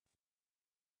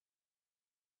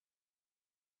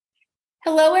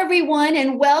Hello, everyone,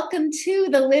 and welcome to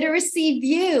the Literacy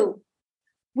View.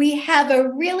 We have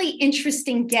a really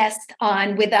interesting guest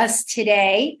on with us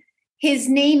today. His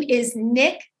name is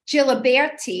Nick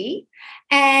Giliberti,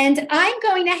 and I'm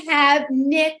going to have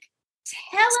Nick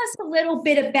tell us a little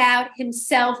bit about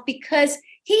himself because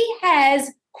he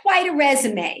has quite a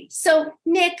resume. So,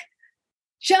 Nick,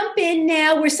 jump in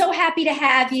now. We're so happy to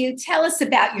have you. Tell us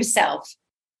about yourself.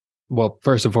 Well,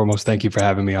 first and foremost, thank you for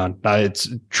having me on. It's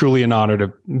truly an honor to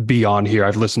be on here.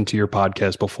 I've listened to your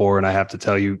podcast before, and I have to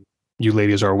tell you, you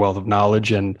ladies are a wealth of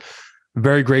knowledge, and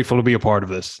very grateful to be a part of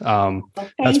this.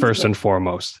 That's first and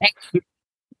foremost.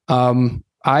 I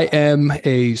am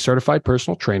a certified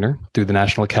personal trainer through the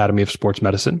National Academy of Sports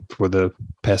Medicine for the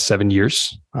past 7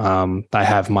 years. I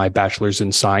have my bachelor's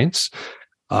in science,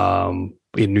 in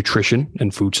nutrition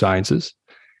and food sciences.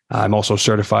 I'm also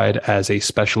certified as a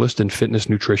specialist in fitness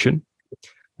nutrition,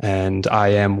 and I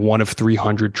am one of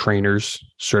 300 trainers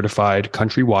certified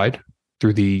countrywide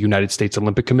through the United States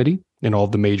Olympic Committee in all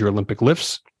of the major Olympic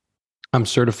lifts. I'm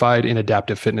certified in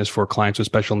adaptive fitness for clients with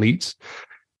special needs.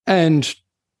 And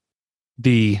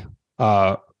the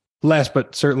last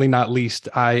but certainly not least,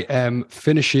 I am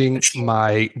finishing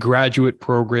my graduate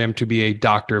program to be a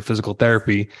doctor of physical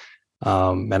therapy,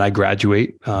 and I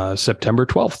graduate September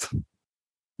 12th.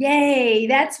 Yay,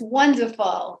 that's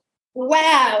wonderful.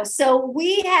 Wow. So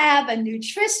we have a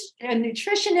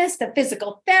nutritionist, a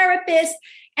physical therapist,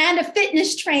 and a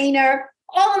fitness trainer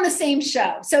all on the same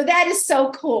show. So that is so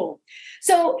cool.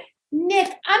 So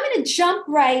Nick, I'm going to jump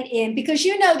right in because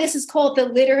you know this is called the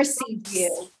Literacy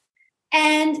View.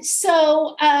 And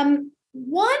so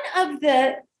one of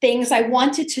the things I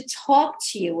wanted to talk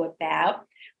to you about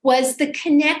was the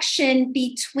connection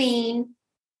between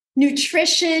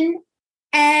nutrition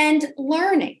and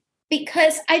learning,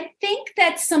 because I think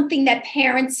that's something that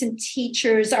parents and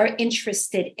teachers are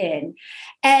interested in.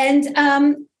 And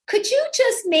could you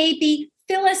just maybe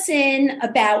fill us in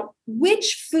about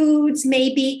which foods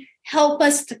maybe help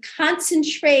us to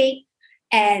concentrate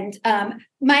and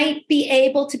might be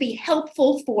able to be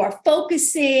helpful for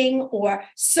focusing, or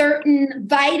certain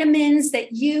vitamins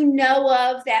that you know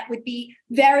of that would be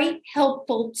very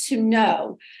helpful to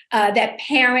know that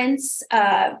parents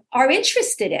are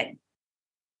interested in?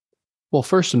 Well,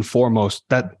 first and foremost,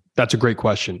 that's a great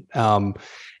question. And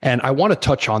I want to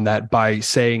touch on that by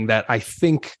saying that I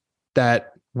think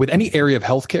that with any area of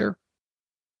healthcare,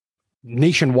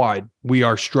 nationwide, we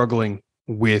are struggling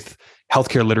with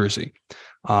healthcare literacy,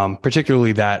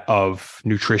 particularly that of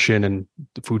nutrition and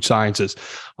the food sciences.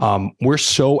 We're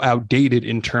so outdated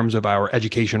in terms of our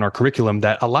education, our curriculum,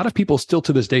 that a lot of people still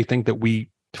to this day think that we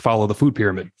follow the food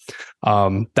pyramid.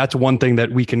 That's one thing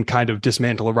that we can kind of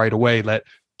dismantle right away, that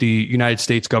the United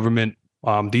States government,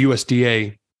 the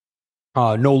USDA,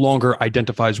 no longer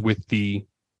identifies with the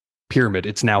pyramid.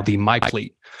 It's now the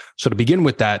MyPlate. So to begin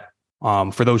with that,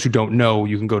 for those who don't know,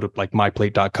 you can go to like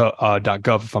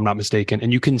myplate.gov, if I'm not mistaken,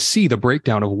 and you can see the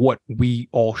breakdown of what we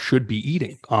all should be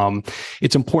eating.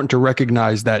 It's important to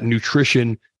recognize that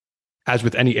nutrition, as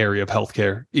with any area of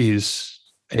healthcare, is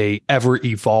a ever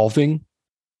evolving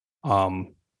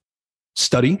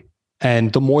study.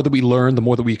 And the more that we learn, the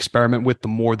more that we experiment with, the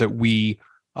more that we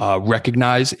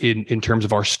recognize in terms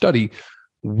of our study,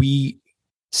 we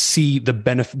see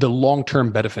the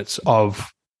long-term benefits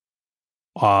of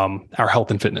our health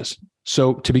and fitness.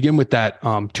 So to begin with that,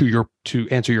 to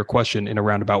answer your question in a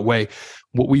roundabout way,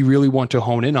 what we really want to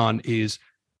hone in on is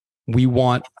we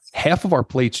want half of our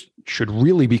plates should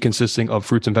really be consisting of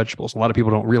fruits and vegetables. A lot of people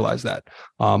don't realize that.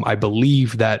 I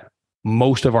believe that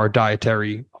most of our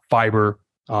dietary fiber,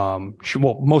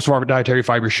 most of our dietary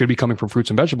fiber should be coming from fruits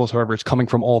and vegetables. However, it's coming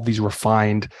from all of these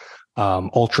refined,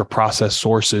 ultra processed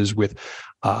sources with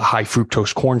high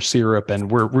fructose corn syrup,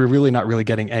 and we're really not really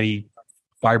getting any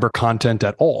fiber content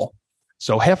at all.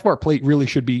 So half of our plate really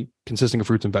should be consisting of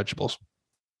fruits and vegetables.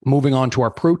 Moving on to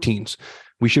our proteins,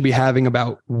 we should be having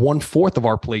about 1/4 of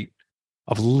our plate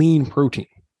of lean protein,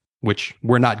 which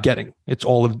we're not getting. It's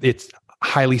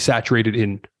highly saturated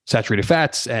in saturated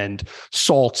fats and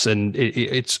salts, and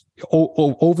it's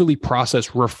overly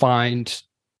processed, refined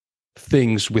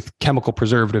things with chemical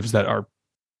preservatives that are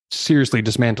seriously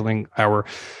dismantling our,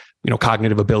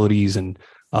 cognitive abilities and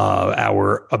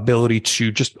our ability to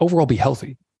just overall be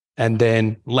healthy. And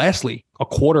then lastly,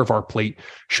 1/4 of our plate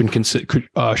should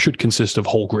consist of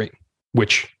whole grain,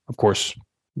 which of course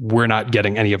we're not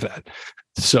getting any of that.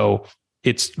 So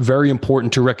it's very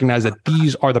important to recognize that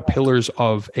these are the pillars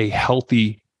of a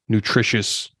healthy,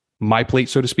 nutritious MyPlate,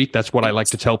 so to speak. That's what I like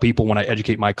to tell people when I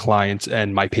educate my clients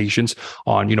and my patients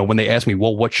on, when they ask me,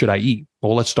 well, what should I eat?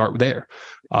 Well, let's start there.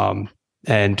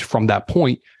 And from that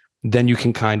point, then you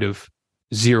can kind of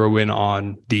zero in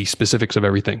on the specifics of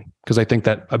everything. Because I think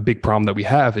that a big problem that we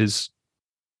have is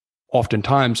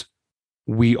oftentimes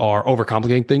we are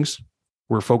overcomplicating things.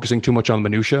 We're focusing too much on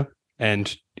minutia.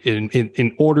 And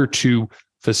in order to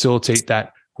facilitate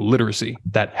that literacy,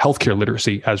 that healthcare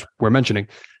literacy, as we're mentioning,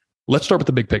 let's start with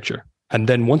the big picture. And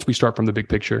then once we start from the big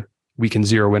picture, we can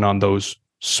zero in on those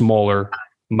smaller,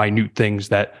 minute things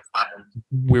that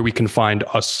where we can find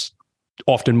us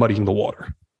often muddying the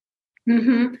water.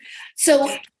 Mm-hmm. So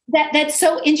that's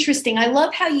so interesting. I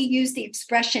love how you use the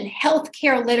expression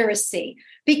healthcare literacy,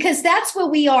 because that's where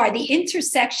we are, the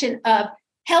intersection of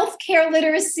healthcare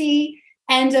literacy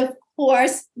and, of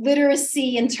course,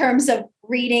 literacy in terms of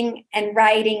reading and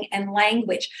writing and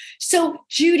language. So,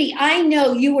 Judy, I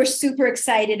know you were super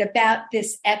excited about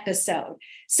this episode.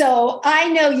 So I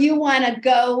know you want to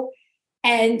go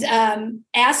and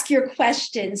ask your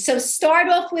question. So start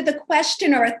off with a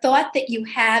question or a thought that you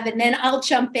have, and then I'll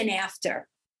jump in after.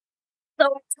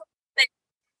 So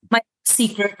my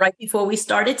secret right before we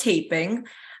started taping,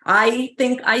 I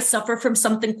think I suffer from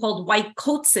something called white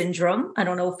coat syndrome. I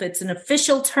don't know if it's an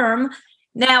official term.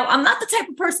 Now, I'm not the type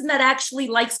of person that actually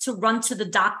likes to run to the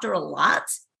doctor a lot.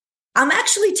 I'm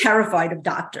actually terrified of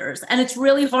doctors, and it's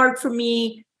really hard for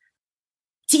me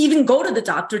to even go to the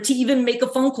doctor, to even make a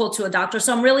phone call to a doctor.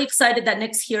 So I'm really excited that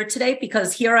Nick's here today,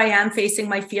 because here I am facing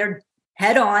my fear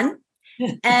head on.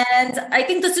 And I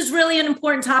think this is really an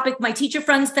important topic. My teacher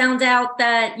friends found out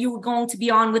that you were going to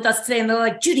be on with us today, and they're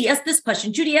like, Judy, ask this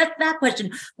question. Judy, ask that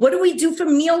question. What do we do for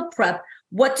meal prep?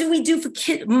 What do we do for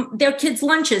their kids'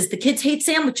 lunches? The kids hate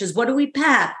sandwiches. What do we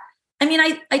pack? I mean,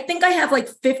 I think I have like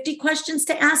 50 questions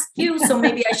to ask you, so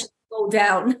maybe I should slow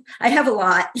down. I have a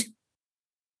lot.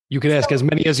 You can ask as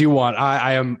many as you want.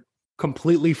 I am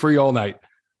completely free all night.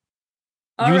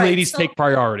 You ladies take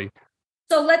priority.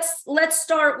 So let's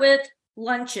start with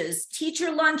lunches.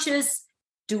 Teacher lunches.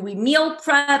 Do we meal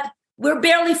prep? We're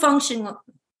barely functioning,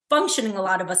 a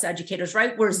lot of us educators,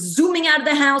 right? We're zooming out of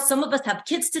the house. Some of us have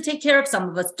kids to take care of. Some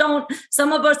of us don't.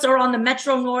 Some of us are on the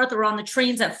Metro North or on the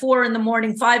trains at 4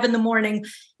 a.m, 5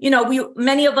 a.m.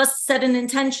 Many of us set an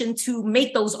intention to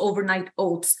make those overnight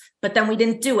oats, but then we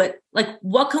didn't do it. Like,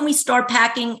 what can we start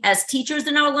packing as teachers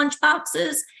in our lunch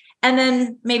boxes? And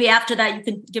then maybe after that, you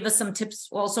can give us some tips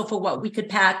also for what we could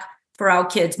pack for our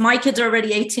kids. My kids are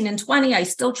already 18 and 20. I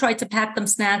still try to pack them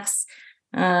snacks.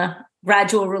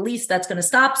 Gradual release, that's going to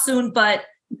stop soon, but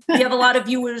we have a lot of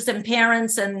viewers and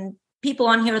parents and people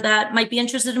on here that might be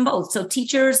interested in both. So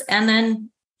teachers and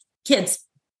then kids.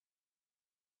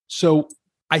 So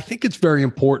I think it's very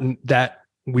important that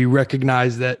we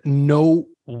recognize that no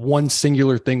one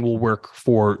singular thing will work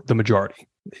for the majority.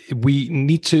 We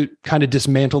need to kind of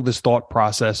dismantle this thought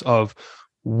process of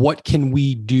what can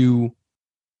we do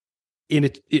in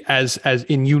it as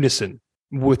in unison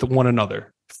with one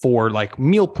another for like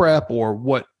meal prep, or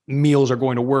what meals are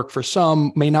going to work for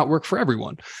some may not work for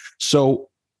everyone. So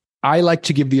I like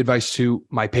to give the advice to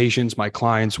my patients, my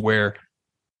clients, where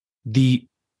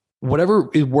whatever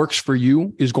it works for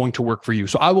you is going to work for you.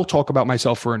 So I will talk about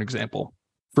myself for an example.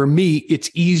 For me,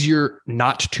 it's easier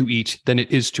not to eat than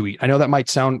it is to eat. I know that might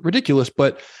sound ridiculous,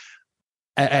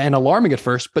 and alarming at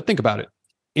first, but think about it.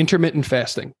 Intermittent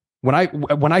fasting. When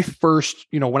I first,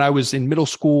 when I was in middle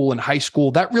school and high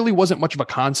school, that really wasn't much of a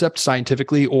concept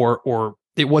scientifically, or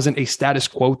it wasn't a status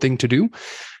quo thing to do.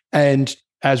 And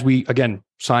as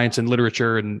science and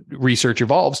literature and research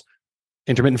evolves,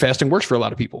 intermittent fasting works for a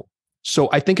lot of people. So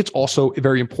I think it's also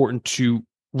very important to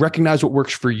recognize what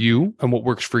works for you and what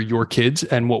works for your kids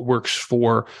and what works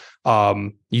for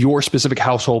your specific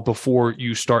household before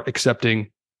you start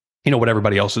accepting what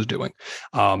everybody else is doing.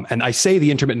 And I say the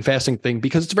intermittent fasting thing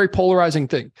because it's a very polarizing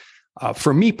thing.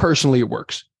 For me personally, it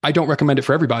works. I don't recommend it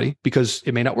for everybody because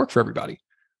it may not work for everybody.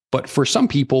 But for some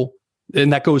people,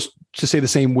 and that goes to say the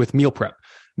same with meal prep.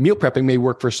 Meal prepping may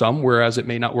work for some, whereas it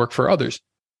may not work for others.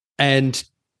 And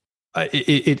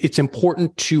it's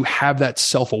important to have that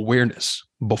self-awareness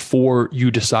before you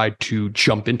decide to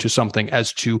jump into something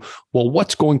as to, well,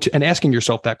 and asking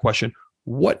yourself that question,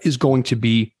 what is going to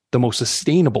be the most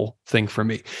sustainable thing for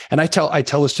me? And I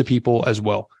tell this to people as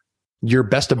well. Your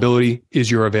best ability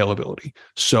is your availability.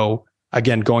 So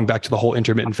again, going back to the whole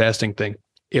intermittent fasting thing,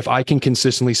 if I can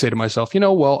consistently say to myself,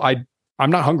 I'm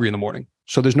not hungry in the morning,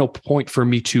 so there's no point for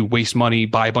me to waste money,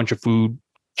 buy a bunch of food,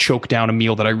 choke down a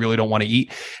meal that I really don't want to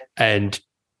eat, and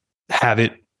have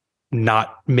it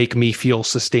not make me feel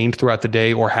sustained throughout the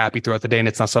day or happy throughout the day. And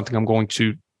it's not something I'm going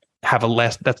to have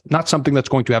that's not something that's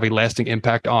going to have a lasting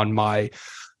impact on my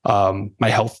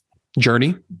health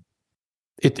journey.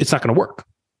 It's not going to work.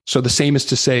 So the same is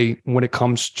to say when it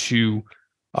comes to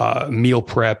meal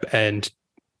prep and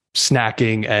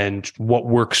snacking and what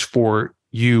works for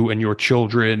you and your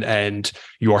children and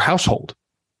your household.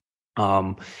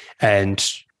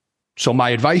 And so my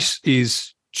advice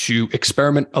is to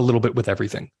experiment a little bit with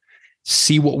everything.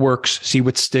 See what works, see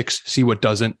what sticks, see what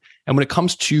doesn't. And when it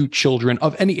comes to children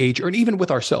of any age, or even with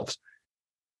ourselves,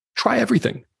 try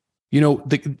everything.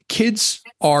 The kids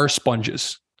are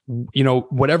sponges.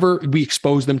 Whatever we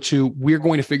expose them to, we're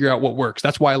going to figure out what works.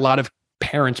 That's why a lot of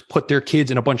parents put their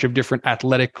kids in a bunch of different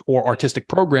athletic or artistic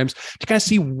programs to kind of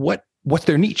see what's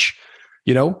their niche,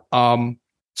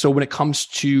 So when it comes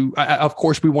to, of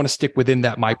course, we want to stick within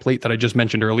that my plate that I just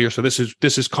mentioned earlier. So this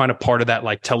is kind of part of that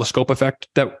like telescope effect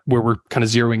where we're kind of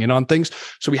zeroing in on things.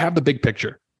 So we have the big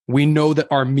picture. We know that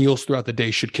our meals throughout the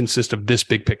day should consist of this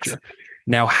big picture.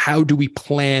 Now, how do we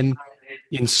plan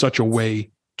in such a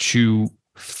way to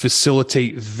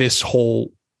facilitate this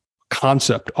whole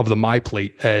concept of the my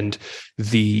plate and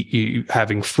the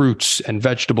having fruits and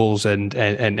vegetables and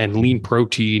lean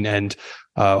protein and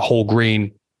whole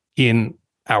grain in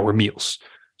our meals?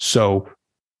 So,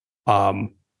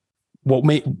 in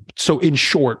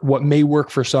short, what may work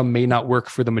for some may not work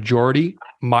for the majority.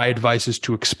 My advice is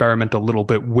to experiment a little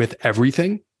bit with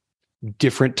everything,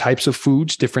 different types of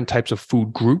foods, different types of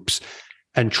food groups,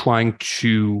 and trying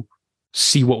to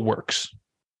see what works.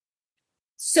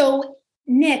 So,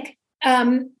 Nick,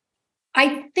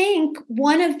 I think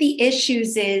one of the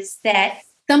issues is that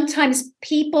sometimes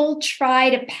people try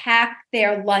to pack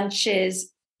their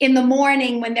lunches in the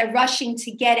morning when they're rushing to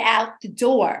get out the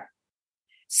door.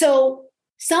 So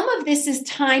some of this is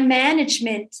time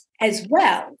management as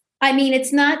well. I mean,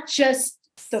 it's not just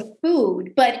the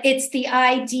food, but it's the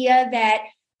idea that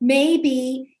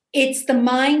maybe it's the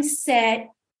mindset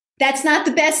that's not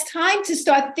the best time to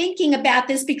start thinking about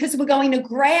this because we're going to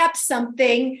grab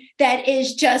something that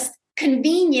is just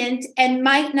convenient and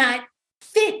might not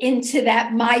fit into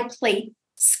that my plate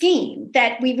scheme,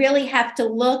 that we really have to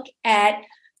look at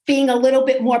being a little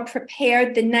bit more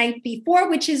prepared the night before,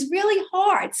 which is really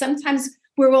hard. Sometimes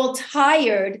we're all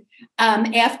tired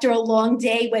after a long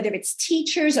day, whether it's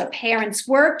teachers or parents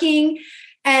working.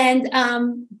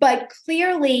 But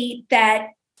clearly that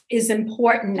is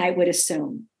important, I would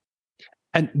assume.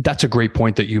 And that's a great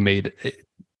point that you made.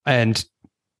 And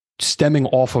stemming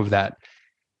off of that,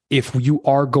 if you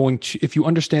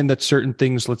understand that certain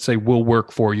things, let's say, will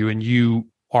work for you and you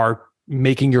are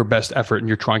making your best effort and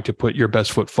you're trying to put your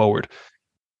best foot forward,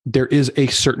 there is a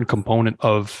certain component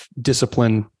of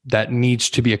discipline that needs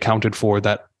to be accounted for,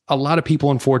 that a lot of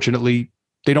people, unfortunately,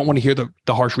 they don't want to hear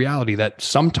the harsh reality that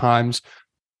sometimes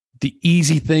the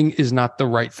easy thing is not the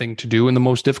right thing to do. And the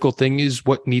most difficult thing is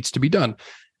what needs to be done.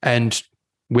 And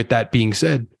with that being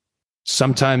said,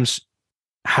 sometimes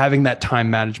having that time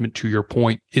management, to your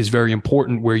point, is very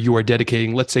important, where you are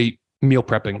dedicating, let's say, meal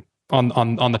prepping,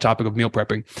 on the topic of meal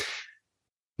prepping.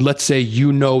 Let's say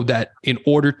that in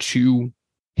order to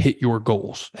hit your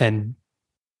goals and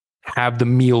have the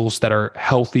meals that are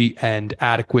healthy and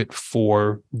adequate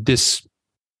for this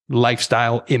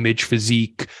lifestyle, image,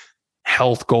 physique,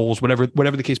 health goals, whatever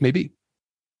the case may be,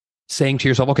 saying to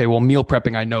yourself, okay, well, meal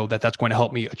prepping, I know that's going to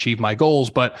help me achieve my goals,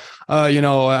 but, I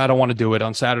don't want to do it.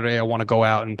 On Saturday, I want to go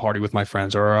out and party with my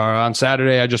friends, or on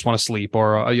Saturday, I just want to sleep,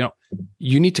 or,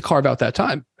 you need to carve out that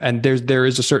time. And there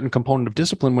is a certain component of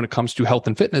discipline when it comes to health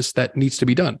and fitness that needs to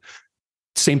be done.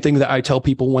 Same thing that I tell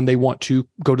people when they want to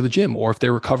go to the gym, or if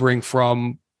they're recovering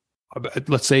from,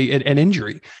 let's say, an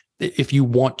injury. If you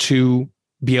want to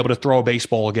be able to throw a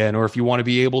baseball again, or if you want to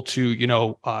be able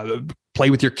to, play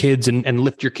with your kids and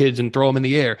lift your kids and throw them in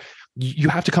the air, you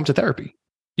have to come to therapy.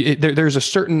 There's a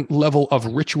certain level of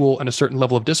ritual and a certain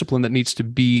level of discipline that needs to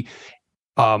be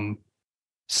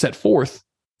set for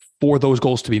those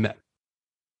goals to be met.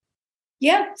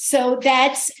 Yeah. So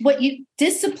that's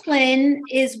discipline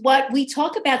is what we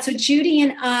talk about. So Judy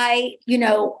and I,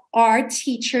 are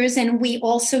teachers, and we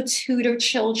also tutor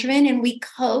children and we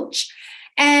coach.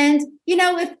 And,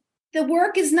 if the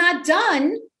work is not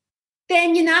done,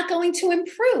 then you're not going to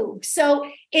improve. So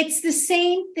it's the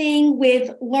same thing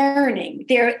with learning.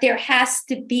 There has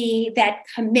to be that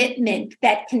commitment,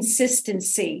 that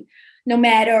consistency, no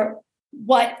matter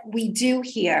what we do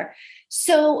here.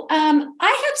 So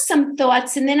I have some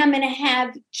thoughts, and then I'm going to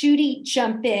have Judy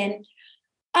jump in.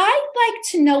 I'd like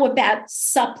to know about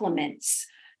supplements,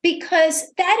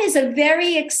 because that is a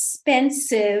very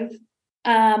expensive,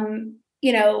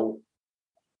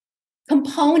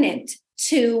 component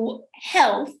to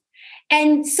health.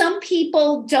 And some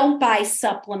people don't buy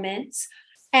supplements.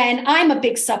 And I'm a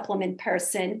big supplement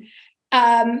person.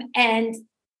 And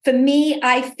for me,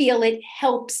 I feel it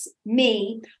helps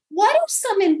me. what are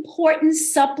some important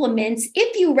supplements,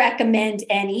 if you recommend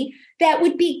any, that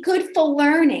would be good for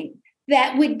learning,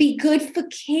 that would be good for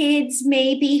kids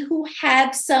maybe who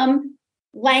have some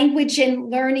language and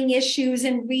learning issues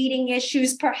and reading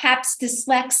issues, perhaps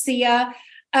dyslexia?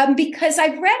 Because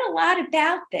I've read a lot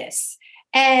about this.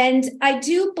 And I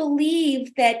do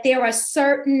believe that there are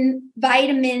certain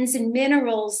vitamins and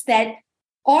minerals that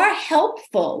are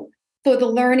helpful for the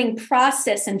learning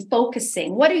process and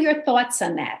focusing. What are your thoughts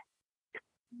on that?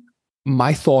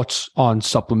 My thoughts on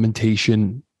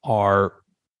supplementation are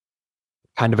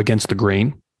kind of against the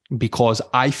grain, because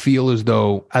I feel as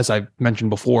though, as I mentioned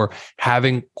before,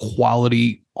 having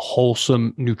quality,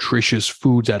 wholesome, nutritious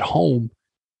foods at home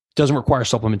doesn't require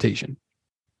supplementation.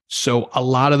 So a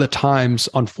lot of the times,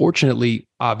 unfortunately,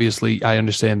 obviously, I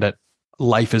understand that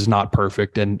life is not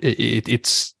perfect, and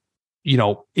it's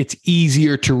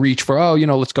easier to reach for,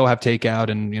 let's go have takeout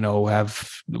and,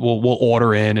 we'll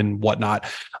order in and whatnot.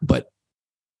 But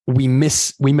we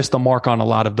miss the mark on a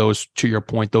lot of those, to your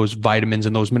point, those vitamins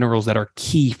and those minerals that are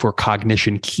key for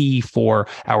cognition, key for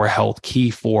our health, key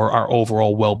for our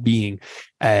overall well-being.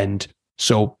 And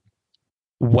so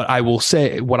what I will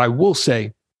say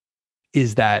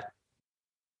is that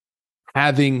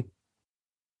having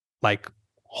like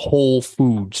whole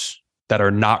foods that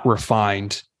are not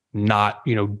refined, not,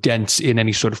 dense in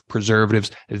any sort of preservatives,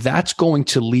 that's going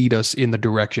to lead us in the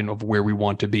direction of where we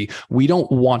want to be. We don't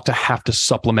want to have to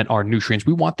supplement our nutrients.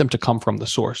 We want them to come from the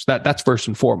source. That's first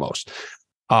and foremost.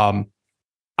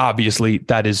 Obviously,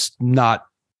 that is not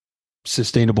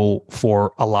sustainable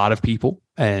for a lot of people,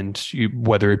 and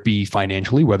whether it be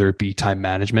financially, whether it be time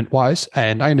management wise.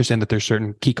 And I understand that there's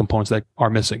certain key components that are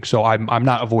missing. So I'm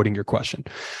not avoiding your question.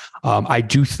 I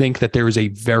do think that there is a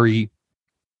very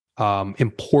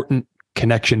important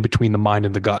connection between the mind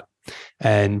and the gut,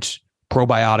 and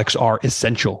probiotics are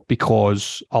essential,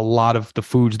 because a lot of the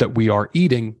foods that we are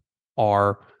eating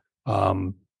are,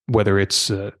 whether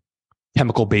it's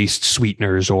chemical-based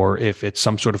sweeteners or if it's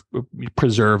some sort of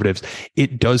preservatives,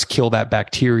 it does kill that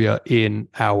bacteria in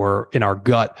our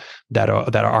gut that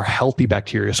are healthy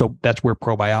bacteria. So that's where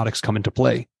probiotics come into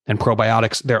play. And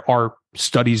probiotics, there are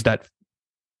studies that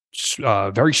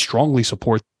very strongly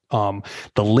support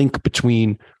the link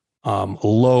between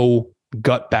low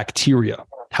gut bacteria,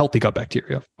 healthy gut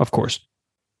bacteria, of course,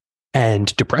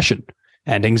 and depression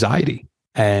and anxiety.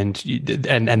 And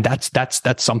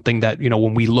that's something that,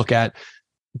 when we look at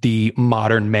the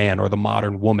modern man or the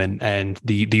modern woman and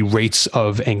the rates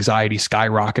of anxiety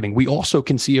skyrocketing, we also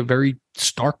can see a very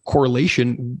stark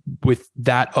correlation with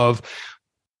that of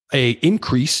a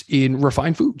increase in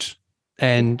refined foods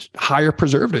and higher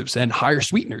preservatives and higher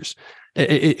sweeteners.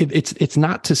 It's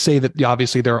not to say that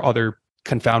obviously there are other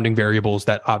confounding variables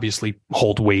that obviously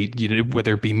hold weight,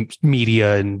 whether it be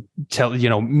media and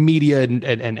media and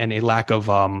a lack of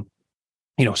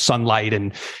sunlight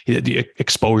and the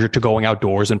exposure to going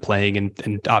outdoors and playing,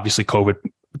 and obviously COVID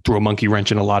threw a monkey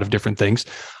wrench in a lot of different things,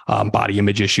 body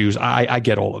image issues. I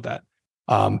get all of that,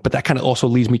 but that kind of also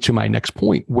leads me to my next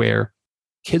point, where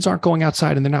kids aren't going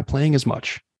outside and they're not playing as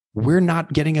much. We're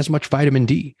not getting as much vitamin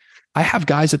D. I have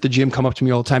guys at the gym come up to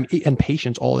me all the time, and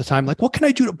patients all the time, like, what can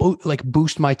I do to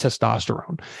boost my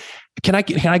testosterone? Can I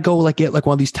go get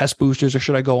one of these test boosters, or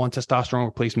should I go on testosterone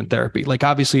replacement therapy? Like,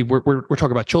 obviously we're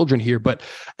talking about children here, but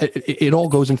it all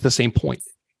goes into the same point.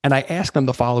 And I ask them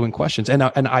the following questions, and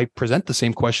I present the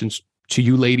same questions to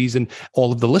you ladies and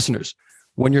all of the listeners.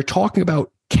 When you're talking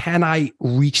about, can I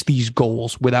reach these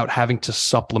goals without having to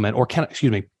supplement, or can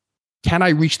I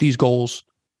reach these goals,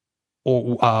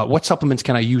 or what supplements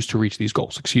can I use to reach these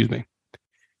goals? Excuse me.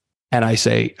 And I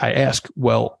ask,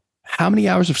 well, how many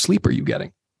hours of sleep are you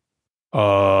getting?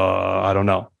 I don't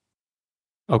know.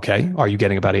 Okay. Are you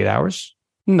getting about 8 hours?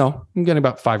 No, I'm getting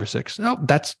about 5 or 6. No,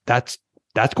 that's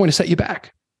going to set you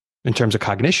back in terms of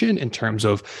cognition, in terms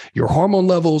of your hormone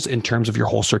levels, in terms of your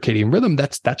whole circadian rhythm.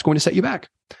 That's going to set you back.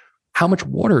 How much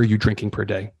water are you drinking per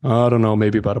day? I don't know,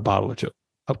 maybe about a bottle or two.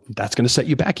 Oh, that's going to set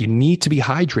you back. You need to be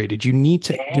hydrated. You need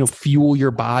to, fuel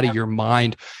your body, your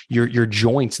mind, your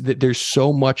joints. There's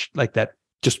so much like that.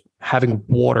 Just having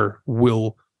water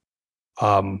will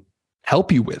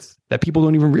help you with that. People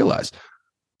don't even realize.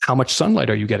 How much sunlight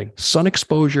are you getting? Sun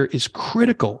exposure is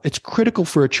critical. It's critical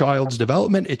for a child's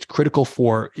development. It's critical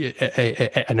for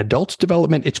an adult's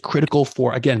development. It's critical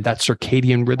for, again, that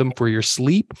circadian rhythm for your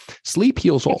sleep. Sleep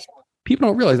heals all. People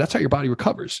don't realize that's how your body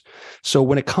recovers. So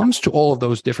when it comes to all of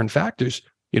those different factors,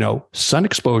 sun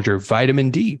exposure,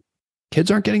 vitamin D, kids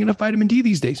aren't getting enough vitamin D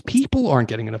these days. People aren't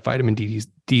getting enough vitamin D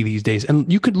these days.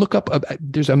 And you could look up,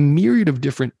 there's a myriad of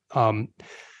different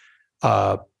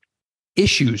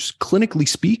issues, clinically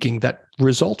speaking, that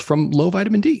result from low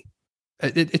vitamin D.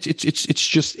 It's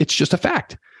just a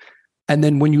fact. And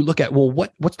then when you look at, well,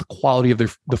 what's the quality of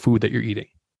the food that you're eating?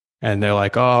 And they're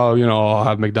like, oh, I'll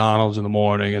have McDonald's in the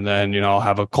morning, and then, I'll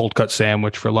have a cold cut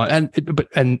sandwich for lunch.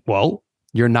 And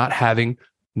you're not having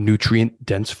nutrient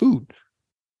dense food.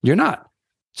 You're not.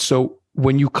 So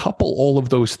when you couple all of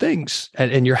those things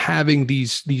and you're having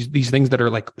these things that are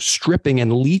like stripping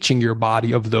and leaching your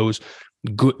body of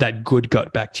that good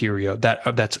gut bacteria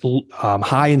that's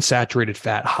high in saturated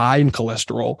fat, high in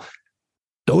cholesterol,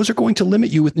 those are going to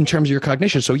limit you in terms of your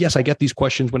cognition. So yes, I get these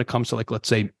questions when it comes to, like, let's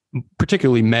say,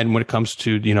 particularly men, when it comes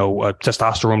to,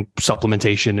 testosterone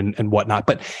supplementation and whatnot,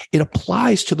 but it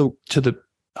applies to the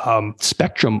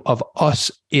spectrum of us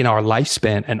in our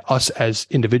lifespan and us as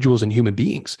individuals and human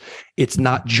beings. It's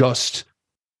not just,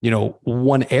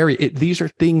 one area. These are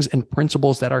things and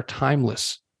principles that are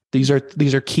timeless. These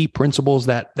are key principles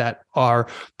that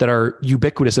are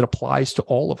ubiquitous. It applies to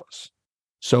all of us.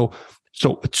 So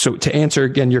to answer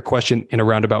again your question in a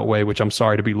roundabout way, which I'm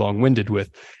sorry to be long-winded with,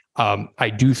 I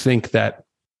do think that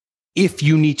if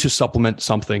you need to supplement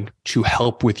something to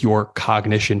help with your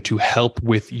cognition, to help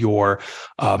with your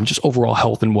just overall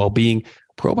health and well-being,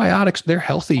 probiotics, they're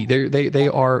healthy. They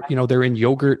are, they're in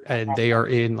yogurt, and they are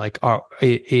in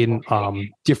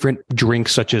different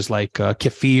drinks such as like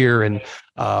kefir and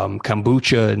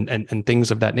kombucha and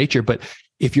things of that nature. But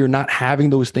if you're not having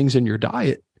those things in your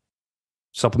diet,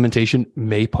 supplementation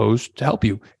may pose to help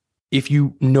you. If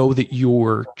you know that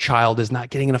your child is not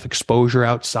getting enough exposure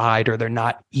outside, or they're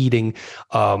not eating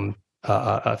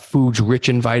foods rich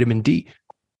in vitamin D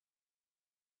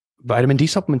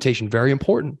supplementation, very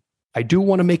important. I do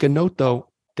want to make a note, though,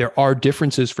 there are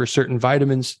differences for certain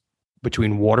vitamins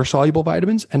between water-soluble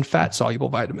vitamins and fat-soluble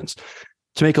vitamins.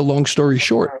 To make a long story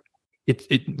short,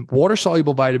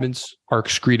 water-soluble vitamins are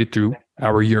excreted through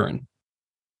our urine.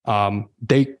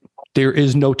 There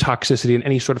is no toxicity, and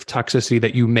any sort of toxicity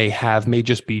that you may have may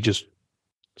just be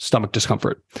stomach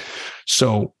discomfort.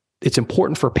 So it's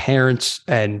important for parents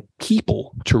and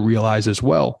people to realize as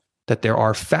well that there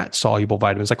are fat-soluble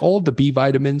vitamins, like all of the B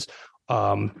vitamins,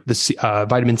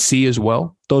 vitamin C as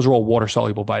well. Those are all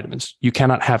water-soluble vitamins. You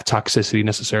cannot have toxicity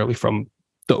necessarily from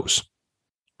those.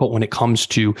 But when it comes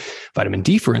to vitamin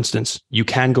D, for instance, you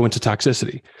can go into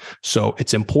toxicity. So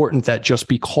it's important that just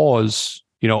because,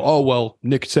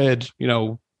 Nick said,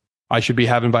 I should be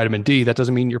having vitamin D, that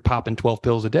doesn't mean you're popping 12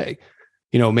 pills a day.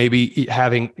 Maybe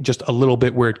having just a little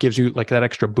bit where it gives you like that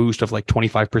extra boost of like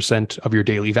 25% of your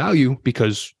daily value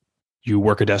because you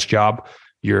work a desk job,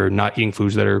 you're not eating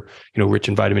foods that are, rich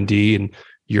in vitamin D, and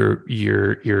you're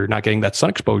not getting that sun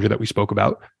exposure that we spoke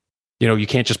about. You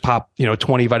can't just pop,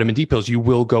 20 vitamin D pills. You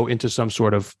will go into some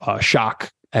sort of shock,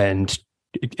 and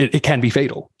it can be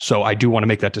fatal. So I do want to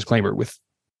make that disclaimer with,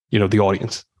 the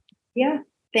audience. Yeah.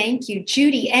 Thank you.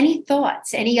 Judy, any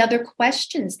thoughts, any other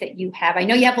questions that you have? I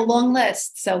know you have a long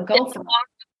list, so go for it.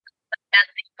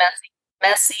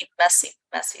 Messy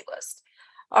list.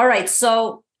 All right.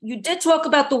 So you did talk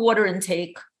about the water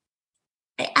intake.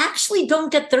 I actually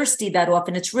don't get thirsty that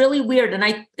often. It's really weird. And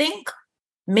I think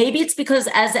maybe it's because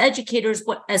as educators,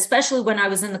 especially when I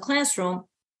was in the classroom,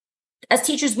 as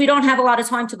teachers, we don't have a lot of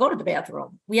time to go to the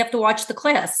bathroom. We have to watch the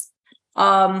class.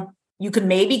 You can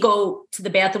maybe go to the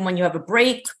bathroom when you have a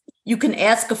break. You can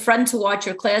ask a friend to watch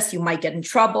your class. You might get in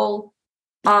trouble.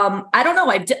 I don't know.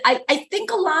 I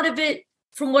think a lot of it,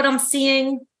 from what I'm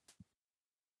seeing,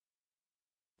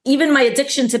 even my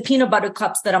addiction to peanut butter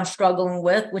cups that I'm struggling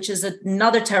with, which is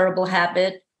another terrible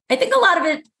habit, I think a lot of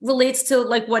it relates to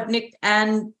like what Nick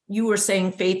and you were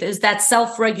saying, Faith, is that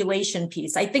self-regulation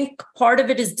piece. I think part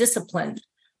of it is discipline.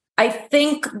 I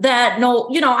think that,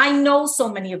 I know so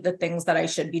many of the things that I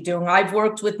should be doing. I've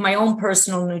worked with my own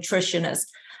personal nutritionist.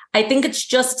 I think it's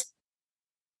just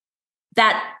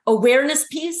that awareness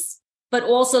piece, but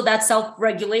also that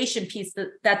self-regulation piece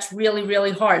that's really,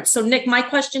 really hard. So Nick, my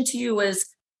question to you is,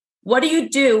 what do you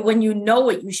do when you know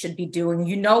what you should be doing?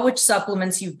 You know which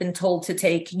supplements you've been told to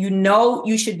take. You know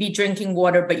you should be drinking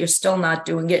water, but you're still not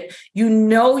doing it. You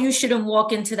know you shouldn't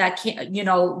walk into that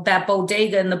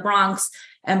bodega in the Bronx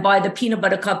and buy the peanut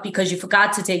butter cup because you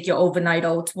forgot to take your overnight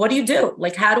oats. What do you do?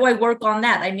 Like, how do I work on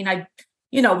that? I mean,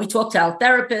 we talk to our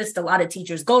therapist. A lot of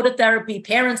teachers go to therapy.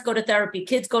 Parents go to therapy.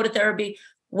 Kids go to therapy.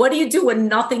 What do you do when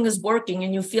nothing is working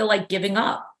and you feel like giving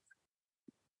up?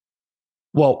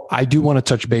 Well, I do want to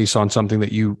touch base on something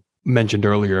that you mentioned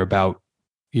earlier about,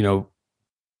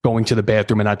 going to the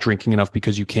bathroom and not drinking enough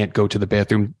because you can't go to the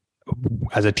bathroom.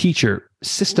 As a teacher,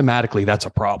 systematically, that's a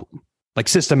problem. Like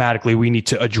systematically, we need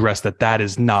to address that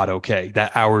is not okay,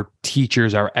 that our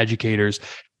teachers, our educators,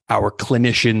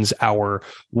 clinicians,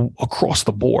 across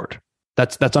the board.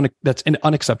 That's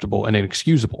unacceptable and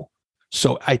inexcusable.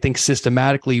 So I think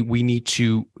systematically we need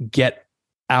to get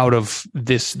out of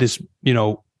this,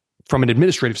 from an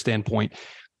administrative standpoint,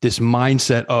 this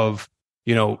mindset of,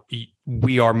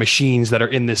 we are machines that are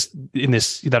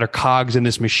that are cogs in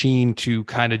this machine to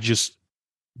kind of just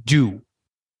do,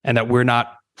 and that we're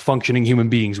not functioning human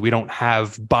beings. We don't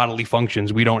have bodily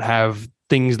functions. We don't have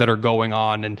things that are going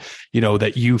on, and,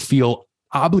 that you feel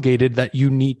obligated that you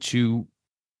need to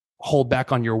hold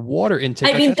back on your water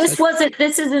intake. I mean, this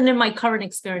isn't in my current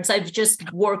experience. I've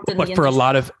just worked in the industry.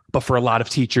 For a lot of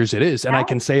teachers, it is. And I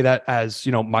can say that as,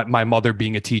 my mother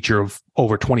being a teacher of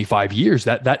over 25 years,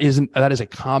 that is a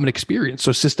common experience.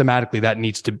 So systematically that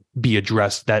needs to be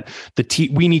addressed, that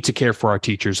we need to care for our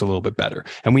teachers a little bit better.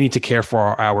 And we need to care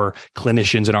for our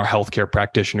clinicians and our healthcare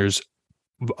practitioners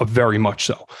very much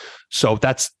so. So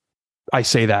I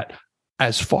say that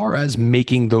as far as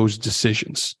making those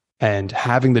decisions and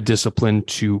having the discipline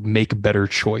to make better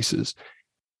choices,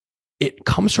 it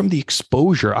comes from the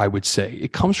exposure, I would say.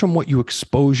 It comes from what you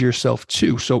expose yourself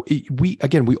to. So we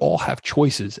all have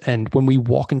choices. And when we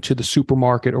walk into the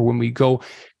supermarket, or when we go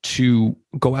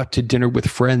out to dinner with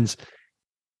friends,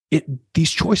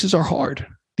 these choices are hard.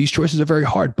 These choices are very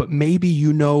hard. But maybe,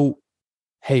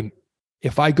 hey,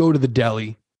 if I go to the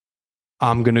deli,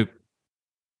 I'm going to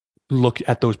look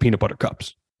at those peanut butter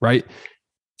cups, right?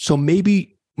 So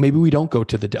maybe we don't go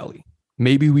to the deli.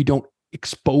 Maybe we don't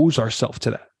expose ourselves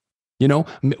to that.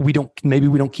 Maybe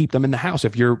we don't keep them in the house.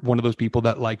 If you're one of those people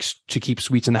that likes to keep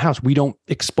sweets in the house, we don't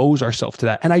expose ourselves to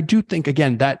that. And I do think,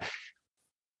 again, that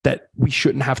we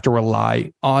shouldn't have to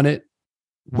rely on it,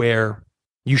 where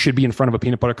you should be in front of a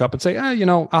peanut butter cup and say,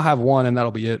 I'll have one and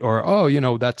that'll be it. Or,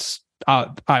 that's,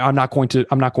 I'm not going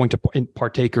to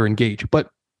partake or engage.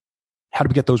 But how do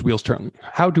we get those wheels turning?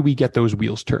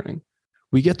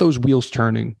 We get those wheels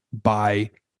turning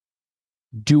by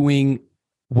doing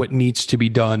what needs to be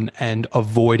done and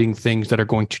avoiding things that are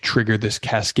going to trigger this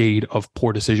cascade of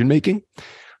poor decision making.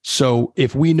 So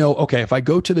if we know, okay, if I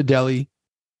go to the deli,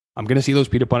 I'm going to see those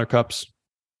peanut butter cups,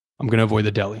 I'm going to avoid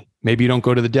the deli. Maybe you don't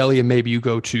go to the deli, and maybe you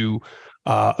go to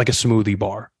like a smoothie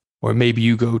bar, or maybe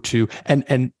you go to,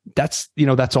 and that's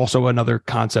also another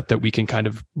concept that we can kind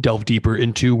of delve deeper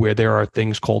into, where there are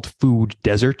things called food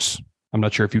deserts. I'm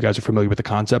not sure if you guys are familiar with the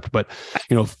concept, but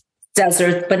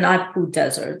desert, but not food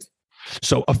desert.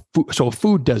 So a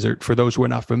food desert, for those who are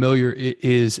not familiar,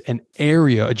 is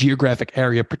a geographic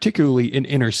area, particularly in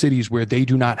inner cities, where they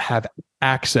do not have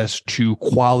access to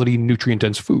quality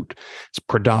nutrient-dense food. It's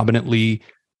predominantly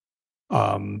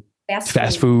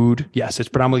fast food. Yes, it's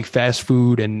predominantly fast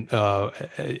food, and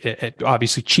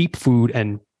obviously cheap food,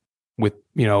 and with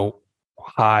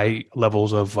high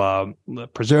levels of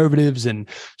preservatives and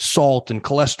salt and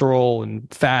cholesterol and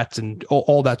fats and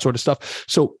all that sort of stuff.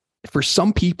 So for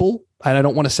some people, and I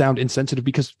don't want to sound insensitive,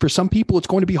 because for some people it's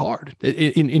going to be hard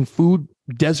in food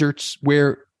deserts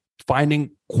where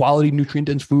finding quality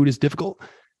nutrient-dense food is difficult.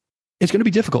 It's going to be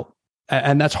difficult,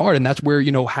 and that's hard. And that's where,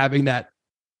 having that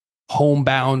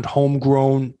homebound,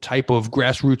 homegrown type of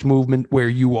grassroots movement, where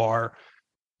you are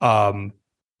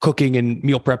cooking and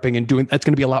meal prepping and doing, that's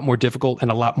going to be a lot more difficult and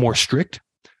a lot more strict.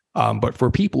 But for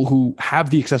people who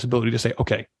have the accessibility to say,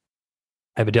 okay,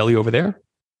 I have a deli over there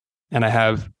and I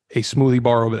have a smoothie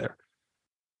bar over there,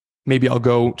 maybe I'll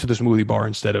go to the smoothie bar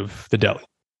instead of the deli.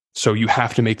 So you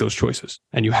have to make those choices,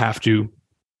 and you have to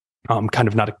kind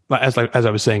of not, as I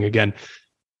was saying again,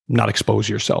 not expose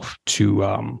yourself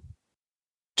to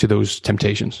those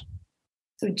temptations.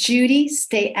 So Judy,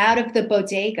 stay out of the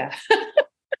bodega.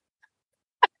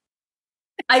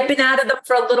 I've been out of them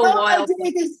for a little while.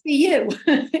 Bodegas for you.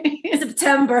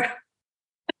 September.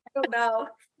 I don't know.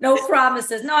 No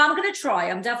promises. No, I'm going to try.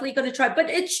 I'm definitely going to try. But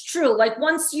it's true. Like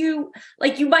once you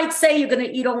might say you're going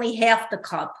to eat only half the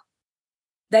cup.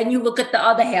 Then you look at the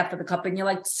other half of the cup and you're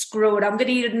like, screw it, I'm going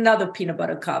to eat another peanut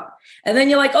butter cup. And then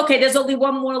you're like, okay, there's only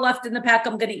one more left in the pack.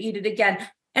 I'm going to eat it again.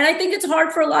 And I think it's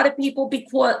hard for a lot of people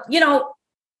because,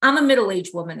 I'm a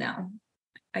middle-aged woman now.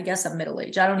 I guess I'm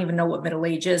middle-aged. I don't even know what middle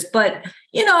age is. But,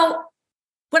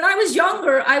 when I was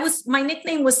younger, my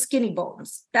nickname was Skinny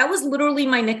Bones. That was literally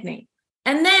my nickname.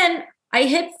 And then I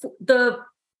hit the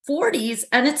 40s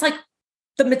and it's like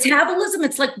the metabolism,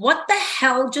 it's like, what the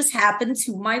hell just happened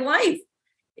to my life?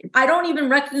 I don't even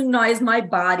recognize my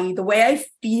body, the way I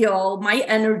feel, my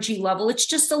energy level. It's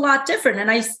just a lot different. And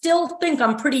I still think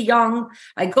I'm pretty young.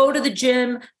 I go to the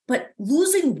gym, but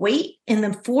losing weight in the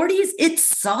 40s, it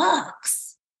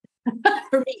sucks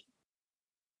for me.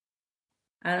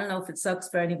 I don't know if it sucks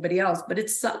for anybody else, but it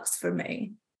sucks for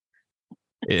me.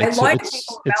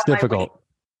 It's difficult.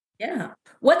 Yeah.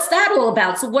 What's that all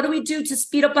about? So what do we do to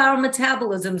speed up our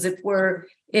metabolisms if we're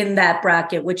in that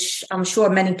bracket, which I'm sure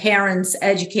many parents,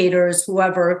 educators,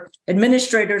 whoever,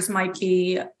 administrators might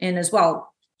be in as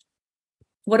well?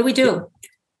 What do we do?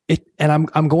 And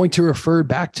I'm going to refer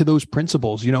back to those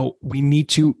principles. We need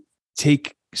to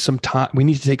take some time. We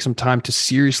need to take some time to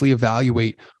seriously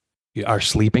evaluate our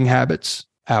sleeping habits,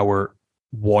 our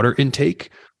water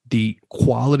intake, the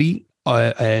quality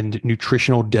and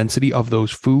nutritional density of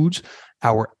those foods,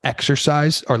 our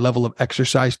exercise, our level of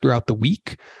exercise throughout the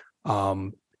week.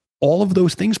 All of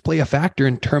those things play a factor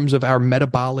in terms of our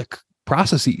metabolic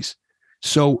processes.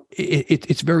 So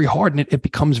it's very hard, and it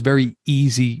becomes very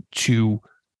easy to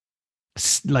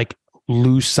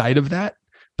lose sight of that.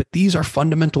 But these are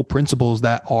fundamental principles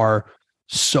that are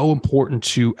so important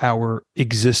to our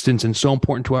existence and so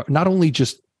important to our, not only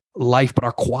just life, but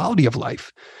our quality of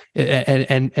life.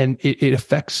 And it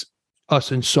affects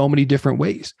us in so many different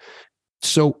ways.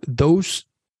 So those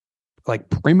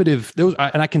primitive, and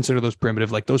I consider those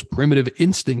primitive, those primitive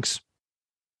instincts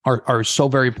are so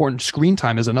very important. Screen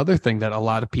time is another thing that a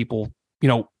lot of people,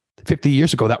 50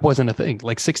 years ago, that wasn't a thing.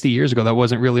 60 years ago, that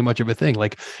wasn't really much of a thing.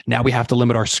 Now we have to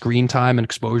limit our screen time and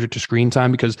exposure to screen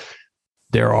time because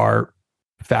there are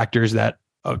factors that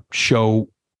show,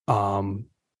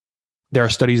 there are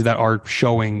studies that are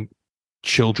showing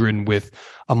children with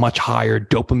a much higher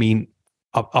dopamine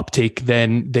uptake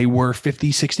than they were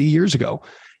 50, 60 years ago.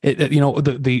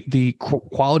 The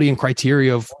quality and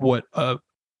criteria of what ADD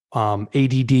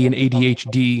and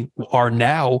ADHD are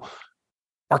now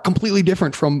are completely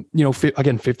different from,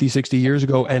 again, 50, 60 years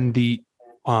ago. And the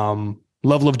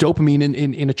level of dopamine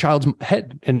in a child's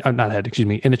head and not head, excuse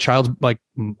me, in a child's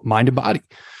mind and body.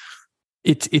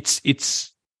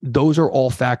 It's those are all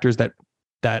factors that,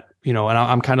 and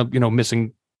I'm kind of,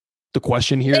 missing the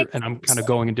question here, and I'm kind of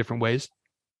going in different ways.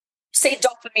 Say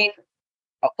dopamine.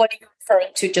 What are you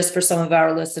referring to, just for some of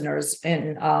our listeners,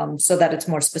 and so that it's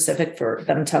more specific for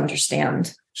them to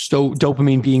understand? So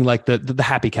dopamine being the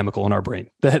happy chemical in our brain,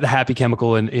 the happy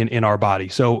chemical in our body.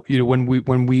 So,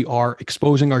 when we are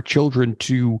exposing our children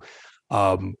to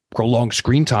prolonged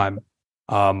screen time,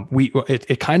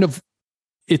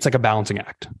 it's like a balancing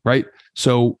act, right?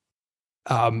 So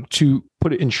to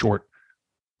put it in short,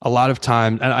 a lot of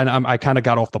times, and I kind of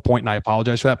got off the point, and I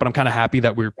apologize for that, but I'm kind of happy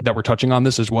that we're touching on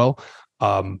this as well.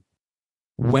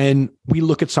 When we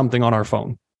look at something on our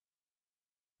phone,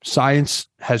 science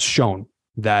has shown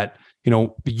that,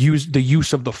 the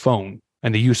use of the phone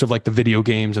and the use of the video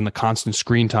games and the constant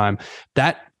screen time,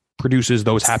 that produces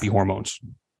those happy hormones.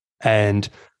 And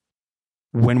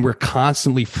when we're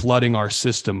constantly flooding our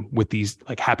system with these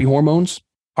happy hormones,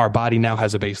 our body now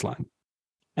has a baseline.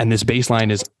 And this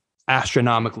baseline is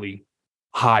astronomically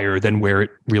higher than where it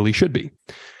really should be.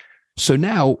 So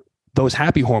now those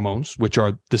happy hormones, which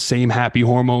are the same happy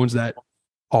hormones that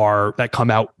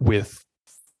come out with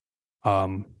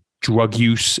drug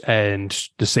use and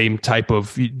the same type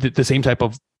of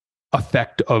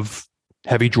effect of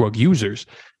heavy drug users,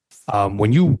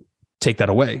 when you take that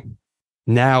away,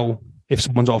 now if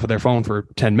someone's off of their phone for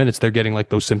 10 minutes, they're getting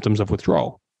those symptoms of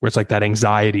withdrawal, where it's that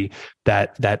anxiety,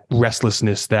 that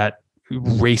restlessness, that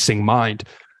racing mind,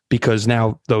 because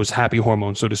now those happy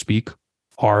hormones, so to speak,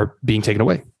 are being taken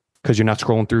away because you're not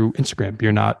scrolling through Instagram.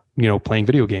 You're not, playing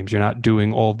video games. You're not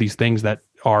doing all of these things that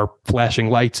are flashing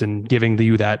lights and giving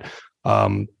you that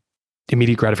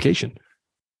immediate gratification.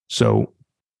 So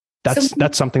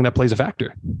that's something that plays a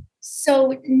factor.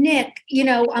 So Nick,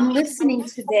 I'm listening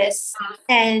to this,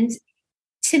 and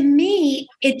to me,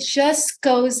 it just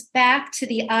goes back to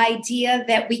the idea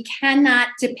that we cannot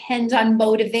depend on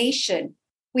motivation.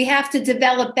 We have to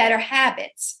develop better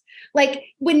habits.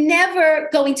 We're never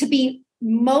going to be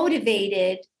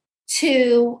motivated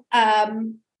to,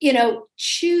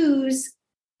 choose,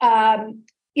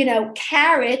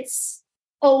 carrots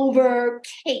over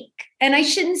cake. And I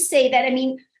shouldn't say that. I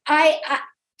mean,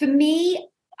 for me,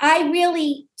 I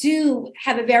really do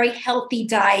have a very healthy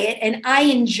diet and I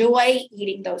enjoy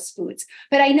eating those foods.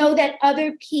 But I know that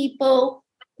other people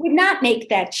would not make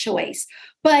that choice.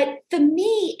 But for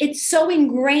me, it's so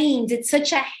ingrained. It's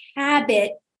such a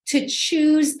habit to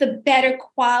choose the better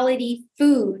quality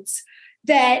foods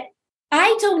that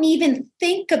I don't even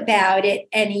think about it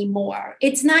anymore.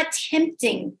 It's not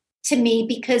tempting to me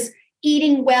because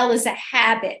eating well is a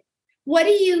habit. What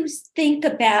do you think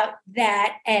about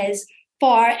that as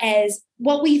far as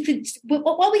what we could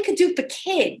do for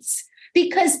kids?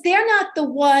 Because they're not the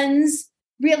ones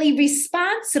really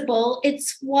responsible.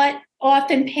 It's what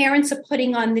often parents are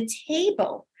putting on the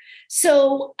table.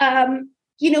 So,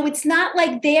 it's not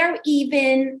like they're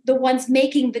even the ones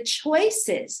making the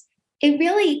choices. it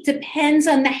really depends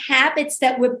on the habits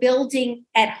that we're building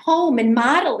at home and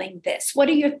modeling this. What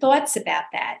are your thoughts about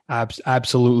that?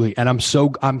 Absolutely. And I'm so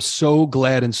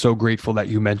glad and so grateful that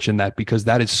you mentioned that, because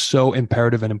that is so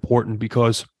imperative and important,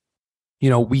 because,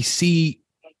 we see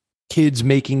kids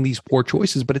making these poor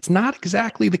choices, but it's not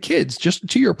exactly the kids. Just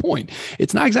to your point,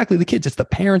 it's not exactly the kids. It's the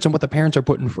parents and what the parents are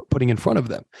putting in front of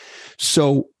them.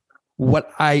 So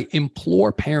what I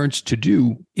implore parents to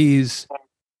do is,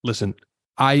 listen,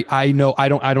 I know I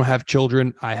don't have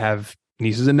children. I have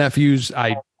nieces and nephews.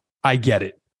 I get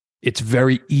it. It's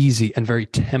very easy and very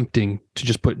tempting to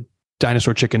just put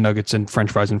dinosaur chicken nuggets and French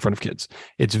fries in front of kids.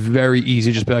 It's very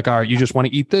easy. Just be like, all right, you just want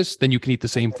to eat this, then you can eat the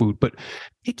same food. But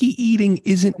picky eating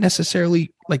isn't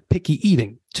necessarily like picky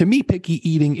eating. To me, picky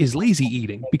eating is lazy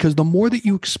eating, because the more that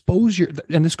you expose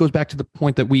and this goes back to the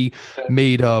point that we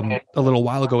made a little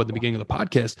while ago at the beginning of the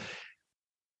podcast,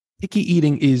 picky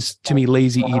eating is, to me,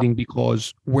 lazy eating,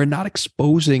 because we're not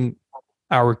exposing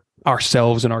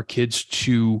ourselves and our kids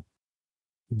to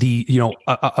the,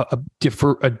 a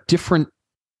different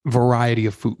variety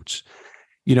of foods,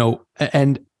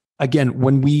 and again,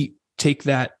 when we take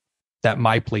that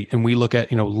My Plate and we look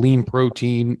at, lean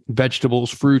protein,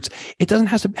 vegetables, fruits, it doesn't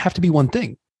have to be one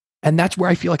thing. And that's where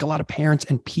I feel like a lot of parents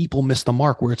and people miss the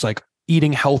mark, where it's like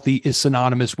eating healthy is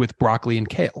synonymous with broccoli and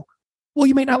kale. Well,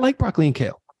 you may not like broccoli and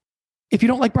kale. If you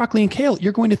don't like broccoli and kale,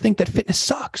 you're going to think that fitness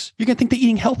sucks. You're going to think that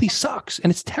eating healthy sucks and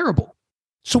it's terrible.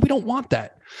 So we don't want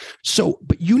that. So,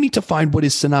 but you need to find what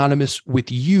is synonymous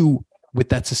with you, with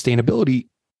that sustainability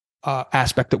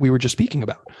aspect that we were just speaking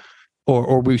about,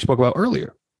 or we spoke about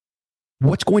earlier.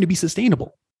 What's going to be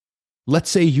sustainable? Let's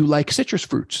say you like citrus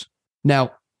fruits.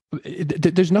 Now,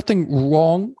 there's nothing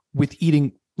wrong with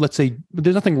eating. Let's say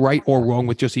there's nothing right or wrong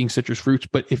with just eating citrus fruits.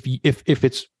 But if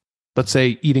it's, let's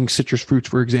say, eating citrus fruits,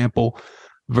 for example,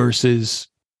 versus,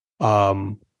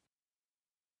 candy,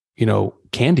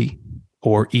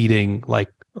 or eating like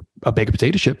a bag of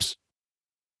potato chips,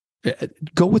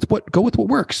 go with what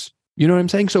works. You know what I'm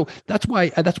saying? So that's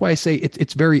why I say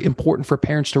it's very important for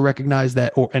parents to recognize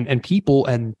that, and people,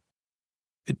 and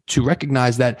to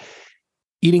recognize that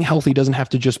eating healthy doesn't have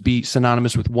to just be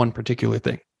synonymous with one particular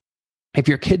thing. If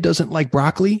your kid doesn't like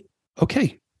broccoli,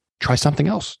 okay, try something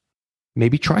else.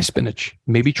 Maybe try spinach.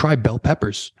 Maybe try bell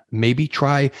peppers. Maybe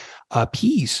try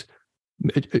peas.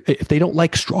 If they don't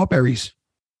like strawberries,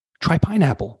 try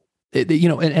pineapple. And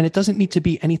it doesn't need to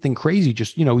be anything crazy.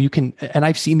 Just, you can, and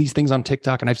I've seen these things on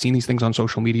TikTok, and I've seen these things on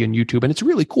social media and YouTube, and it's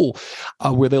really cool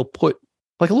where they'll put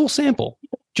like a little sample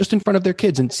just in front of their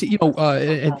kids and see,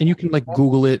 and you can like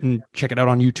Google it and check it out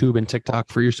on YouTube and TikTok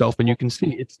for yourself. And you can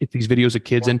see it's these videos of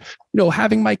kids, and,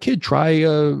 having my kid try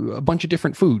a bunch of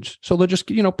different foods. So they'll just,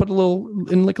 put a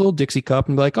little Dixie cup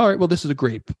and be like, all right, well, this is a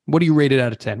grape. What do you rate it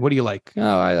out of 10? What do you like? Oh,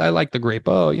 I like the grape.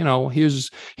 Oh, here's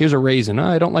a raisin. Oh,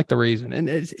 I don't like the raisin. And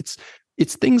it's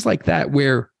things like that,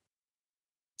 where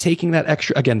taking that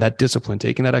extra, again, that discipline,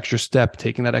 taking that extra step,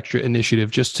 taking that extra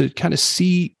initiative, just to kind of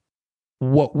see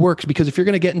what works. Because if you're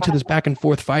going to get into this back and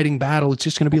forth fighting battle, it's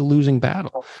just going to be a losing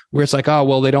battle, where it's like, oh,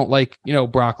 well, they don't like,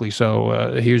 broccoli.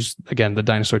 So here's, again, the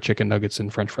dinosaur chicken nuggets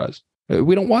and French fries.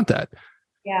 We don't want that.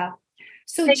 Yeah.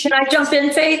 So can I jump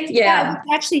in, Faith? Yeah.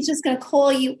 I'm actually just going to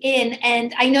call you in,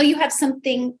 and I know you have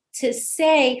something to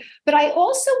say, but I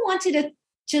also wanted to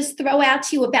just throw out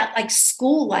to you about like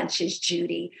school lunches,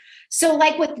 Judy. So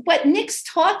like with what Nick's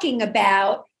talking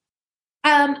about,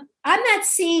 I'm not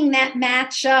seeing that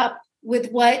match up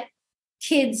with what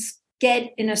kids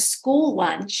get in a school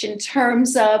lunch in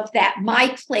terms of that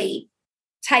My Plate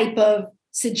type of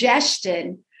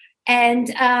suggestion. And,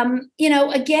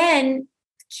 again,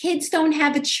 kids don't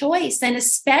have a choice. And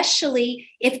especially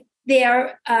if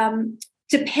they're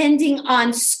depending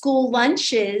on school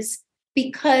lunches,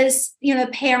 because,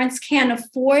 parents can't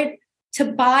afford to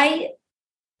buy,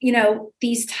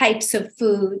 these types of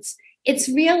foods. It's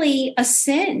really a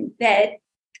sin that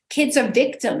kids are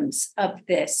victims of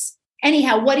this.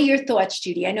 Anyhow, what are your thoughts,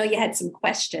 Judy? I know you had some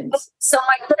questions. So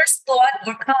my first thought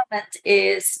or comment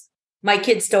is, my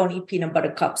kids don't eat peanut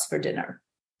butter cups for dinner.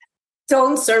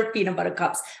 Don't serve peanut butter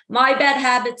cups. My bad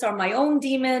habits are my own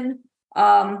demon.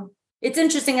 It's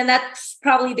interesting, and that's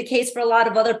probably the case for a lot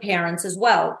of other parents as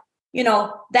well.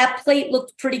 That plate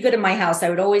looked pretty good in my house. I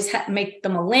would always make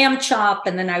them a lamb chop,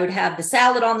 and then I would have the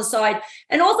salad on the side.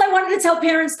 And also, I wanted to tell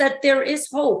parents that there is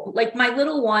hope. Like my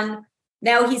little one,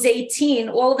 now he's 18.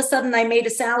 All of a sudden, I made a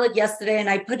salad yesterday, and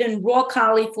I put in raw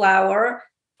cauliflower,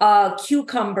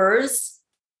 cucumbers,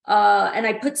 and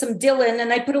I put some dill in,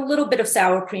 and I put a little bit of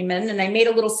sour cream in, and I made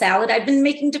a little salad. I've been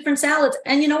making different salads,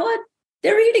 and you know what?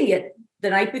 They're eating it.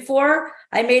 The night before,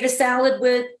 I made a salad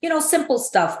with, simple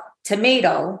stuff,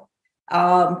 tomato,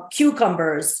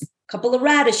 cucumbers, a couple of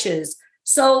radishes.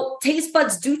 So taste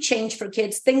buds do change for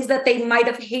kids. Things that they might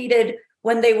have hated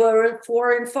when they were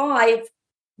 4 and 5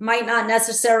 might not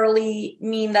necessarily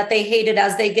mean that they hate it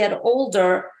as they get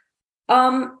older.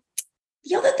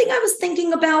 The other thing I was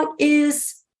thinking about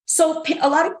is, so a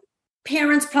lot of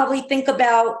parents probably think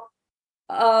about,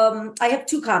 I have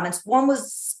 2 comments. One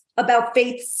was about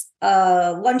Faith's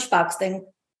lunchbox thing.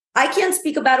 I can't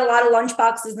speak about a lot of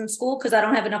lunchboxes in school because I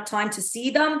don't have enough time to see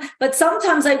them. But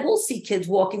sometimes I will see kids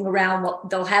walking around.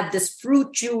 They'll have this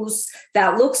fruit juice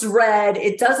that looks red.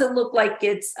 It doesn't look like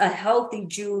it's a healthy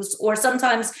juice. Or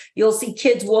sometimes you'll see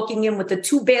kids walking in with the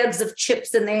 2 bags of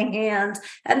chips in their hand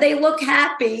and they look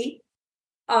happy.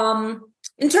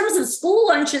 In terms of school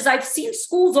lunches, I've seen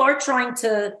schools are trying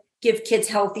to give kids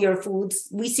healthier foods.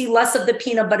 We see less of the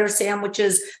peanut butter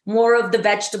sandwiches, more of the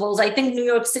vegetables. I think New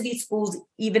York City schools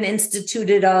even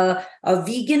instituted a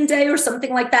vegan day or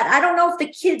something like that. I don't know if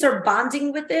the kids are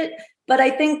bonding with it, but I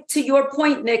think to your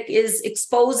point, Nick, is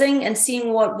exposing and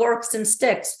seeing what works and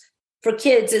sticks for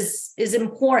kids is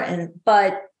important.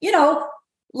 But,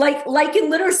 like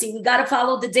in literacy, we got to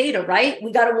follow the data, right?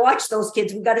 We got to watch those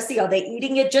kids. We got to see, are they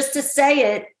eating it? Just to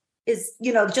say it is,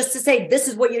 just to say, this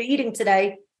is what you're eating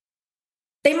today.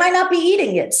 They might not be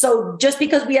eating it. So just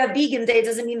because we have vegan day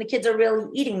doesn't mean the kids are really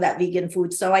eating that vegan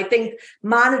food. So I think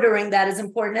monitoring that is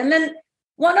important. And then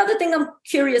one other thing I'm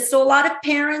curious. So a lot of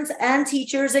parents and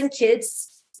teachers and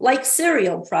kids like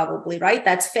cereal probably, right?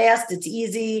 That's fast. It's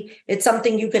easy. It's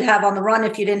something you could have on the run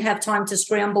if you didn't have time to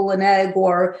scramble an egg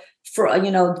or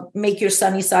make your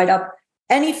sunny side up.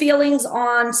 Any feelings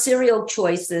on cereal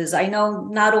choices? I know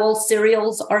not all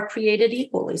cereals are created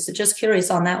equally. So just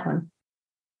curious on that one.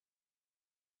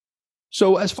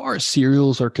 So as far as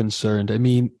cereals are concerned, I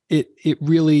mean, it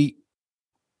really,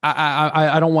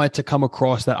 I don't want it to come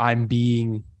across that I'm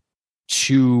being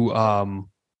too,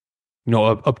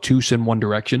 obtuse in one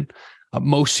direction.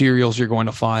 Most cereals you're going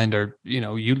to find are,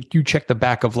 you check the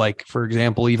back of, like, for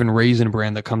example, even Raisin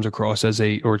Bran that comes across as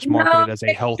it's marketed as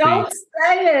a healthy. Don't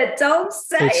say it. Don't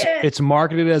say it. It's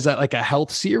marketed as a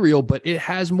health cereal, but it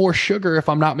has more sugar, if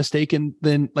I'm not mistaken,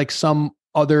 than like some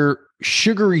other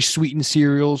sugary sweetened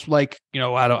cereals, like,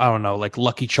 I don't know, like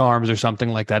Lucky Charms or something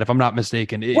like that, if I'm not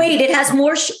mistaken. Wait, it has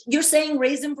more. You're saying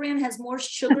Raisin Bran has more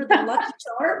sugar than Lucky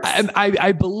Charms?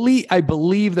 I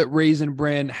believe that Raisin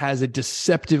Bran has a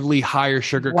deceptively higher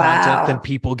sugar content than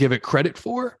people give it credit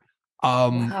for.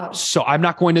 So I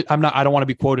don't want to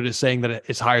be quoted as saying that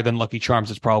it's higher than Lucky Charms.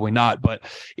 It's probably not, but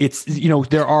it's,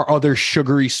 there are other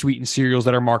sugary sweetened cereals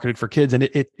that are marketed for kids, and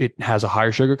it has a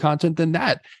higher sugar content than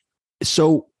that.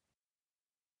 So,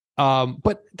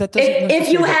 but that doesn't. If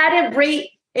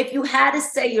you had to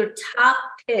say your top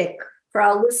pick for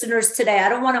our listeners today, I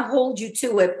don't want to hold you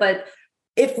to it, but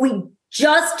if we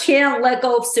just can't let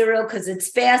go of cereal because it's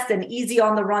fast and easy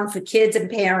on the run for kids and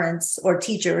parents or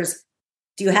teachers,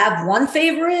 do you have one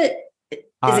favorite?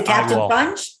 Is it Captain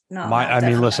Crunch? No.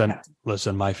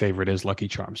 Listen, my favorite is Lucky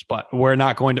Charms, but we're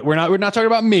not talking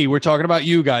about me. We're talking about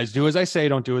you guys. Do as I say,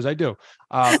 don't do as I do.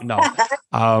 No.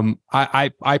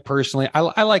 I personally,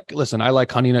 I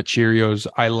like Honey Nut Cheerios.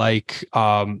 I like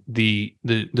the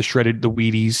shredded, the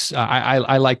Wheaties.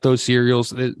 I like those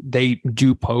cereals. They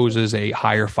do pose as a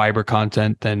higher fiber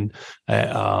content than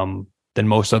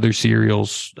most other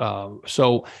cereals.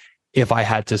 So if I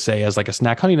had to say as like a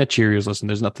snack, Honey Nut Cheerios, listen,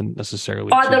 there's nothing necessarily.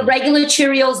 Are the regular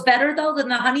Cheerios better though than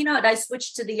the Honey Nut? I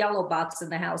switched to the yellow box in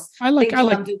the house.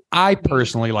 I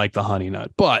personally like the Honey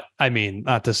Nut, but I mean,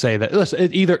 not to say that,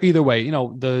 listen, either way,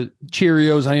 the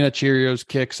Cheerios, Honey Nut Cheerios,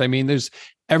 Kicks, I mean, there's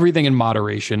everything in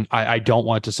moderation. I don't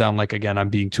want it to sound like, again, I'm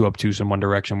being too obtuse in one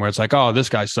direction where it's like, oh, this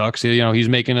guy sucks. He's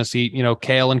making us eat,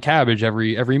 kale and cabbage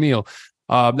every meal.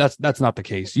 That's not the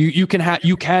case. You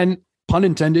can, pun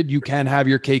intended, you can have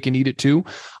your cake and eat it too.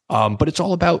 But it's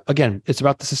all about, again, it's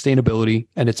about the sustainability,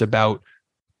 and it's about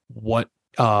what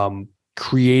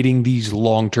creating these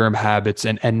long-term habits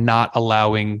and not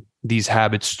allowing these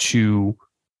habits to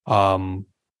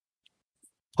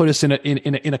put us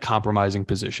in a compromising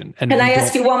position. And can I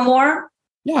ask you one more?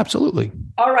 Yeah, absolutely.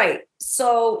 All right.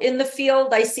 So in the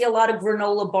field, I see a lot of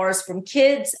granola bars from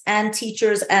kids and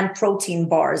teachers and protein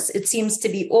bars. It seems to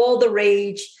be all the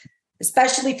rage,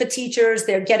 especially for teachers.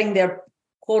 They're getting their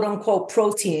quote unquote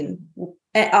protein.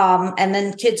 And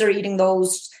then kids are eating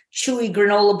those chewy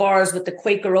granola bars with the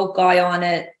Quaker Oat guy on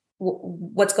it.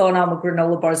 What's going on with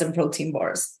granola bars and protein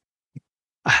bars?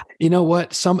 You know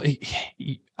what?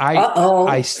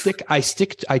 I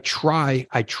try,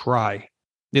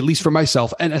 at least for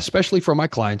myself and especially for my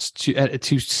clients,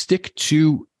 to stick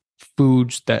to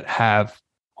foods that have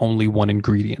only one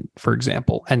ingredient, for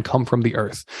example, and come from the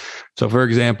earth. So, for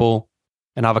example,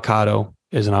 an avocado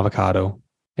is an avocado,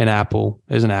 an apple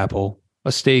is an apple,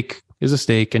 a steak is a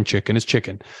steak, and chicken is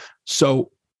chicken.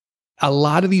 So a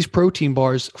lot of these protein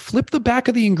bars, flip the back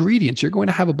of the ingredients. You're going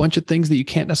to have a bunch of things that you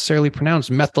can't necessarily pronounce: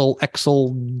 methyl,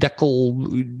 exyl,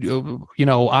 decyl,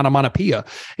 onomatopoeia.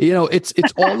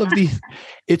 It's all of the,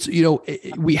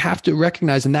 we have to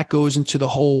recognize, and that goes into the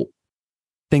whole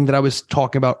thing that I was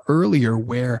talking about earlier,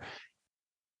 where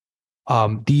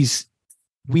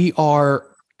we are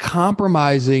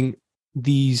compromising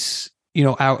these,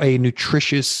 a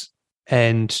nutritious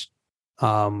and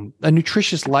a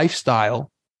nutritious lifestyle.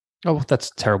 Oh, that's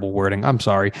terrible wording. I'm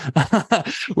sorry.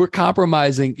 We're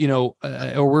compromising,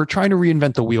 or we're trying to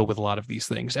reinvent the wheel with a lot of these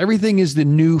things. Everything is the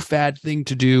new fad thing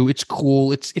to do. It's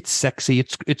cool. It's sexy.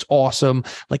 It's awesome.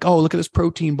 Like, oh, look at this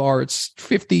protein bar. It's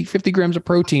 50 grams of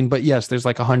protein. But yes, there's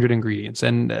like 100 ingredients,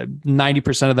 and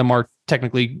 90% of them are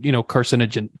technically,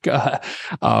 carcinogen.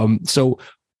 So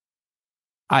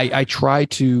I try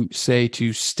to say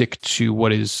to stick to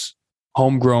what is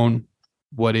homegrown,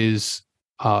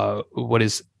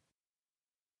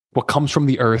 what comes from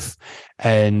the earth,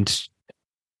 and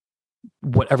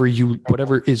whatever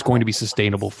is going to be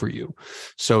sustainable for you.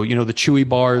 So, the chewy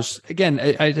bars, again,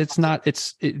 it's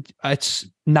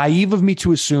naive of me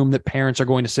to assume that parents are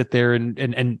going to sit there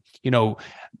and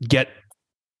get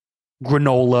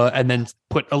granola and then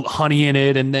put honey in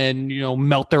it and then,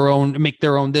 make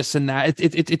their own this and that.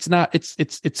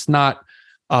 It's not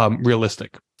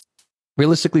realistic.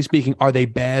 Realistically speaking, are they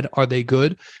bad? Are they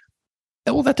good?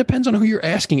 Well, that depends on who you're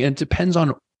asking, and it depends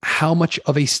on how much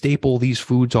of a staple these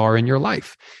foods are in your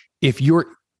life. If your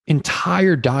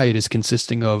entire diet is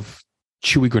consisting of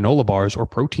chewy granola bars or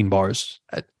protein bars,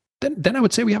 then I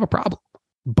would say we have a problem.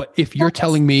 But if you're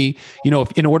telling me,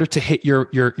 if in order to hit your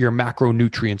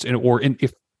macronutrients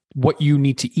if what you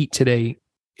need to eat today,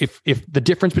 if the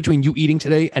difference between you eating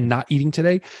today and not eating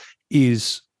today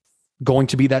is going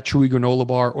to be that chewy granola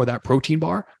bar or that protein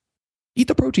bar, eat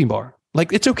the protein bar.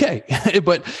 Like, it's okay.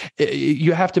 But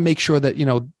you have to make sure that,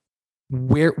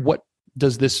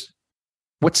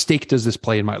 what stake does this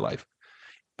play in my life?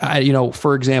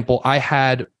 For example, I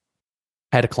had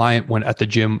a client at the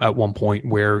gym at one point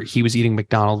where he was eating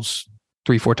McDonald's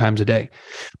 3-4 times a day,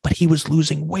 but he was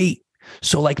losing weight.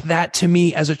 So like, that to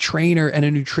me as a trainer and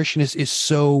a nutritionist is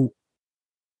so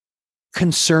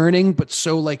concerning, but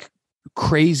so like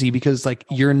crazy, because like,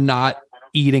 you're not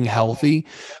eating healthy,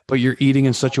 but you're eating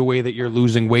in such a way that you're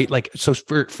losing weight. Like, so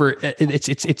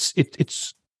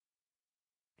it's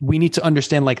we need to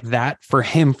understand like that. For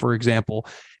him, for example,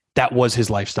 that was his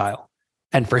lifestyle.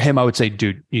 And for him, I would say,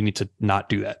 dude, you need to not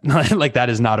do that. Like, that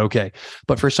is not okay.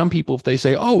 But for some people, if they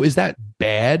say, oh, is that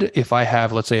bad if I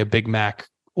have, let's say, a Big Mac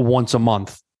once a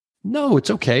month? No, it's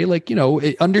okay. Like,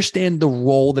 understand the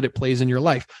role that it plays in your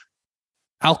life.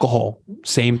 Alcohol,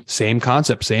 same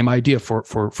concept, same idea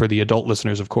for the adult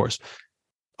listeners, of course.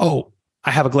 Oh,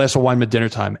 I have a glass of wine at dinner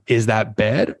time. Is that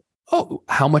bad? Oh,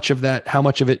 how much of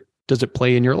it does it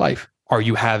play in your life? Are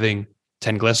you having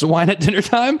 10 glasses of wine at dinner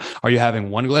time? Are you having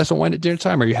 1 glass of wine at dinner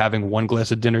time? Are you having 1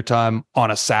 glass at dinner time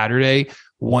on a Saturday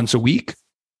once a week?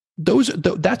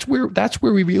 That's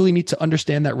where we really need to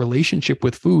understand that relationship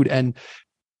with food. And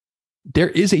there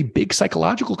is a big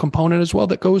psychological component as well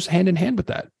that goes hand in hand with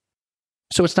that.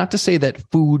 So it's not to say that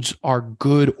foods are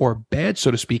good or bad,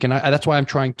 so to speak. And that's why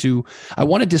I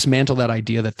want to dismantle that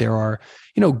idea that there are,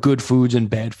 good foods and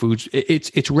bad foods.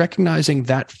 It's recognizing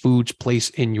that food's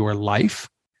place in your life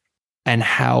and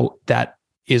how that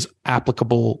is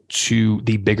applicable to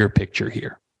the bigger picture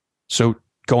here. So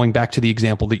going back to the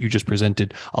example that you just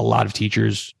presented, a lot of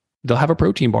teachers, they'll have a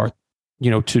protein bar,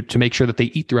 to make sure that they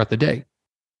eat throughout the day.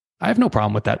 I have no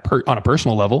problem with that on a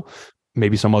personal level.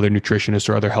 Maybe some other nutritionists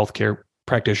or other healthcare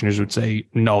practitioners would say,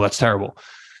 no, that's terrible.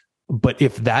 But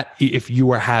if you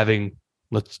are having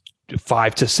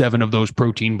 5 to 7 of those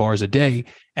protein bars a day,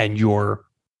 and your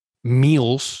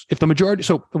meals, if the majority,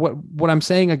 so what I'm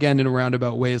saying again in a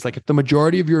roundabout way is, like, if the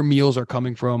majority of your meals are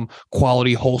coming from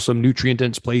quality, wholesome, nutrient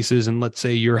dense places, and let's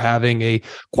say you're having a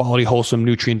quality, wholesome,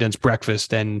 nutrient dense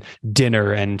breakfast and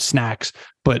dinner and snacks,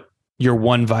 but your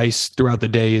one vice throughout the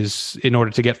day is, in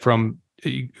order to get from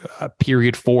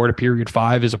period 4 to period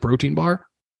 5, is a protein bar,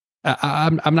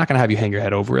 I'm not going to have you hang your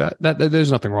head over that.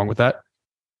 There's nothing wrong with that.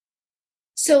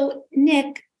 So,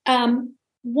 Nick,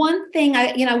 one thing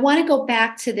I want to go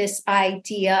back to this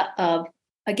idea of,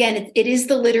 again, it is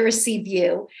the literacy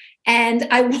view. And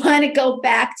I want to go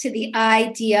back to the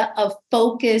idea of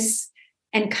focus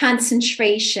and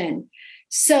concentration.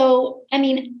 So,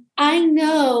 I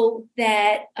know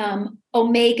that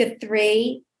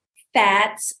omega-3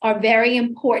 fats are very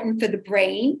important for the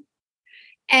brain.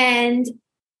 And,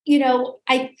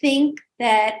 I think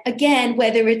that, again,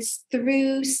 whether it's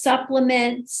through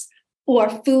supplements or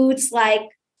foods like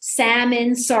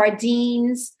salmon,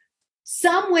 sardines,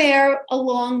 somewhere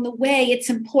along the way, it's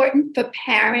important for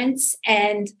parents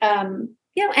and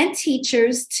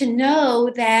teachers to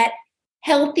know that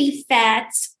healthy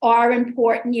fats are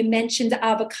important. You mentioned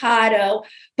avocado,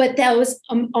 but those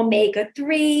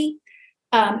omega-3.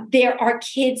 There are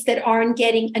kids that aren't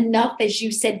getting enough, as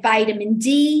you said, vitamin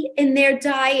D in their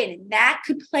diet, and that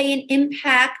could play an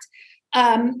impact,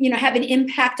 have an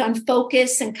impact on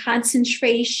focus and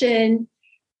concentration.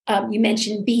 You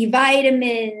mentioned B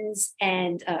vitamins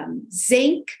and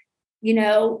zinc,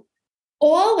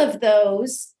 all of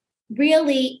those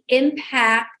really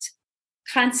impact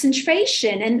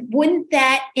concentration. And wouldn't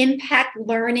that impact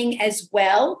learning as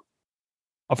well?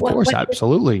 Of course,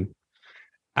 absolutely.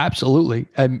 Absolutely.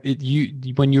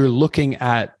 When you're looking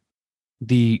at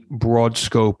the broad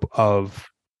scope of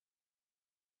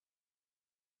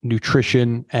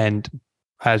nutrition and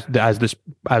as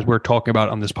we're talking about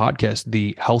on this podcast,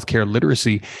 the healthcare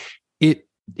literacy,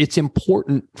 it's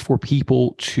important for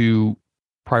people to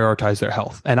prioritize their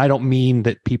health. And I don't mean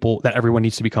that everyone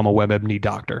needs to become a WebMD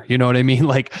doctor. You know what I mean?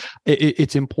 Like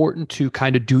it's important to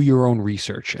kind of do your own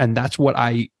research. And that's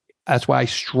why I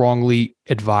strongly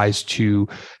advise to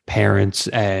parents,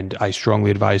 and I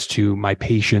strongly advise to my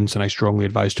patients, and I strongly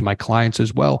advise to my clients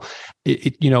as well.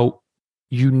 You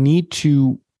need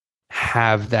to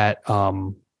have that,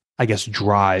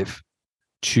 drive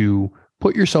to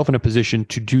put yourself in a position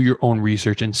to do your own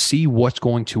research and see what's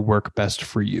going to work best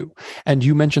for you. And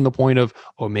you mentioned the point of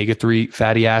omega-3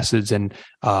 fatty acids and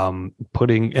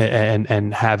putting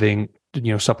and having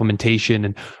supplementation,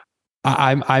 and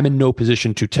I'm in no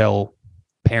position to tell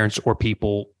parents or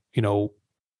people, to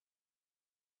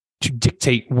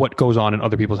dictate what goes on in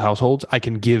other people's households. I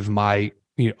can give my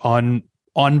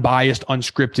unbiased,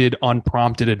 unscripted,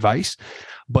 unprompted advice,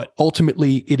 but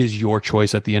ultimately it is your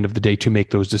choice at the end of the day to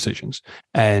make those decisions.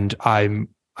 And I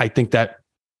think that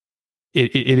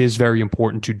it is very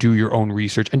important to do your own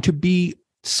research and to be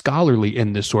scholarly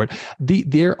in this sort.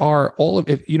 There are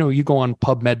you go on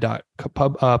PubMed.com.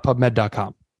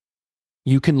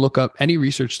 You can look up any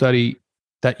research study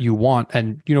that you want.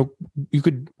 And, you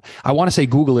could, I want to say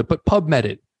Google it, but PubMed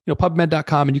it,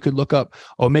 PubMed.com, and you could look up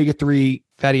omega-3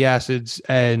 fatty acids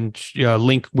and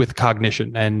link with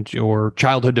cognition and your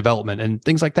childhood development and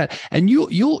things like that. And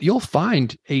you'll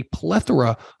find a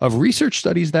plethora of research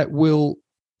studies that will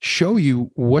show you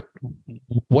what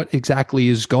exactly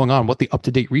is going on, what the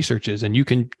up-to-date research is. And you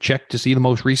can check to see the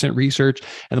most recent research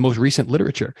and the most recent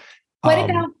literature. What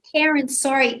about parents?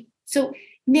 Sorry. So,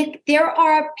 Nick, there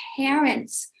are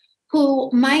parents who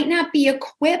might not be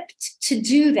equipped to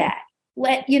do that.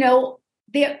 That's the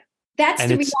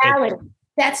reality.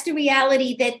 That's the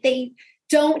reality, that they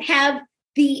don't have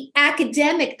the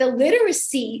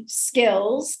literacy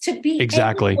skills to be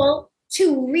able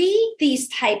to read these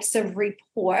types of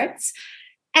reports.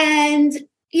 And,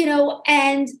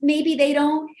 and maybe they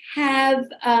don't have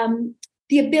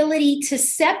the ability to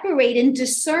separate and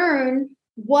discern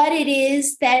what it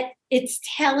is that it's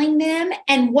telling them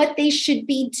and what they should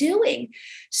be doing.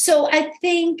 So I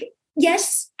think,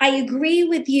 yes, I agree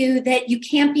with you that you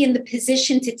can't be in the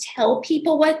position to tell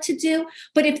people what to do.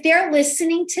 But if they're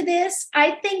listening to this,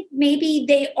 I think maybe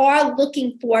they are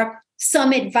looking for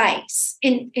some advice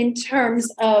in terms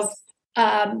of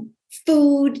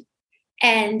food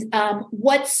and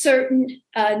what certain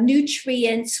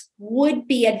nutrients would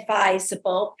be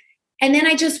advisable. And then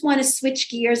I just want to switch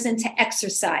gears into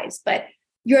exercise, but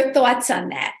your thoughts on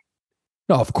that?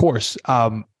 No, of course.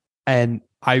 And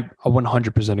I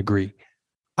 100% agree.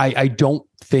 I don't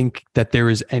think that there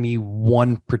is any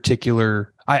one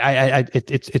particular,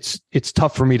 it's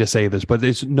tough for me to say this, but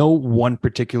there's no one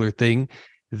particular thing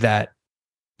that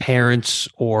parents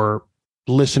or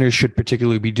listeners should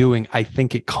particularly be doing. I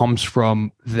think it comes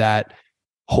from that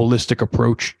holistic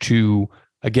approach to,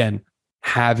 again,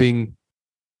 having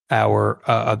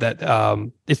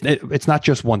it's not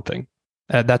just one thing.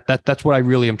 That's what I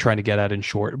really am trying to get at in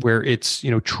short, where it's,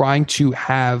 trying to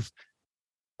have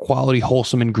quality,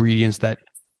 wholesome ingredients that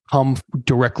come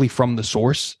directly from the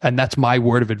source. And that's my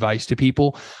word of advice to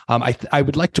people. I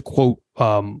would like to quote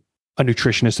a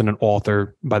nutritionist and an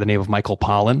author by the name of Michael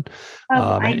Pollan.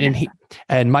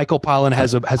 And Michael Pollan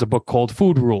has a book called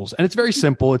Food Rules, and it's very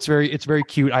simple. It's very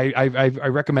cute. I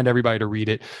recommend everybody to read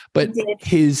it. But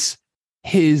his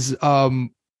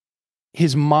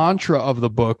mantra of the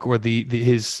book, or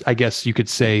his, I guess you could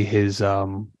say his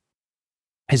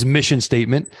mission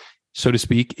statement, so to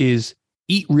speak, is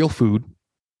eat real food,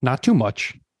 not too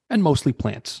much, and mostly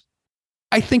plants.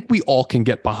 I think we all can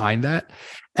get behind that.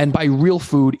 And by real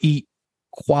food, eat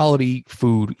quality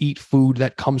food, eat food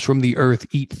that comes from the earth,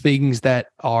 eat things that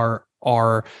are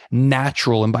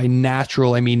natural. And by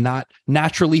natural, I mean not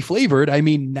naturally flavored. I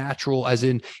mean natural as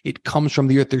in it comes from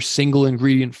the earth. They're single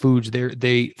ingredient foods.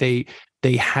 They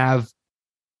have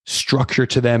structure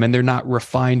to them, and they're not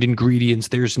refined ingredients.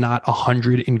 There's not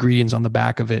 100 ingredients on the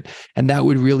back of it. And that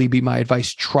would really be my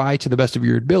advice. Try to the best of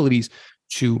your abilities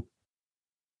to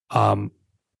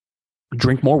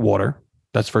drink more water.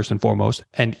 That's first and foremost,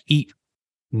 and eat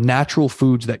natural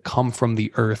foods that come from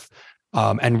the earth.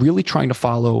 And really trying to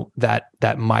follow that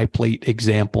my plate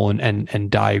example and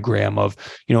diagram of,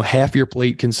 half your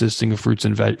plate consisting of fruits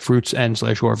and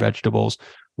 / or vegetables,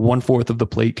 1/4 of the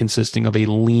plate consisting of a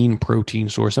lean protein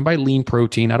source. And by lean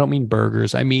protein, I don't mean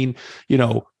burgers. I mean,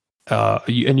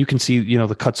 and you can see,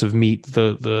 the cuts of meat,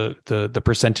 the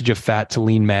percentage of fat to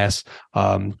lean mass,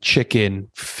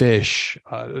 chicken, fish,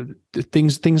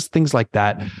 things like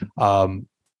that.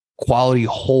 Quality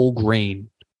whole grain,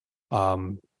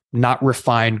 not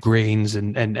refined grains,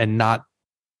 and not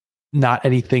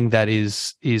anything that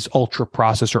is ultra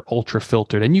processed or ultra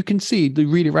filtered. And you can see,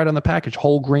 read it right on the package,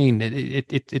 whole grain.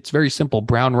 It's very simple.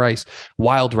 Brown rice,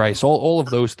 wild rice, all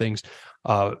of those things.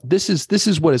 This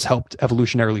is what has helped,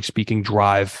 evolutionarily speaking,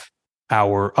 drive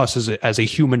us as a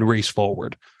human race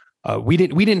forward. We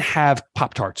didn't have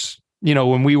Pop-Tarts,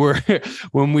 when we were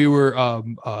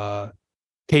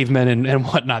cavemen and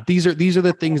whatnot. These are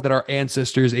the things that our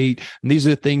ancestors ate, and these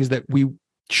are the things that we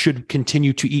should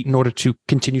continue to eat in order to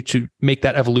continue to make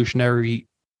that evolutionary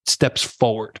steps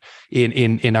forward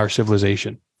in our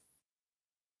civilization.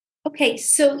 Okay,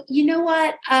 so you know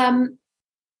what?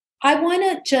 I want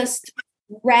to just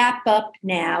wrap up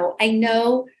now. I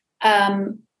know,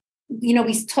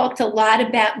 we talked a lot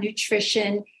about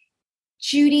nutrition.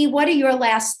 Judy, what are your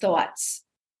last thoughts?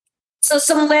 So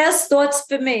some last thoughts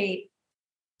for me.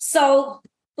 So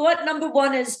thought number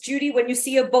one is, Judy, when you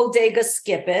see a bodega,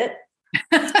 skip it.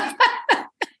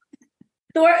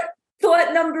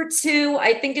 Thought number two,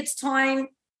 I think it's time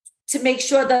to make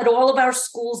sure that all of our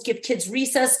schools give kids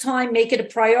recess time, make it a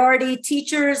priority.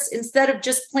 Teachers, instead of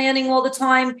just planning all the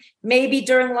time, maybe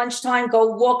during lunchtime,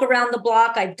 go walk around the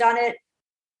block. I've done it,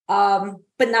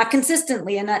 but not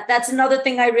consistently. And that's another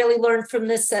thing I really learned from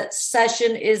this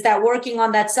session, is that working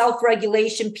on that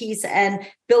self-regulation piece and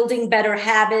building better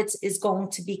habits is going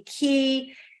to be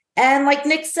key. And like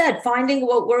Nick said, finding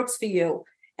what works for you.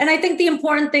 And I think the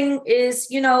important thing is,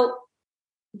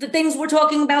 the things we're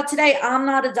talking about today. I'm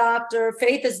not a doctor.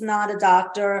 Faith is not a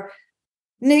doctor.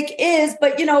 Nick is,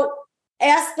 but,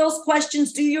 ask those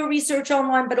questions, do your research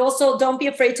online, but also don't be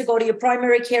afraid to go to your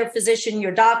primary care physician,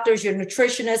 your doctors, your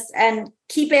nutritionists, and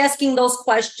keep asking those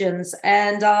questions.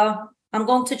 And I'm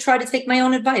going to try to take my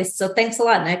own advice. So thanks a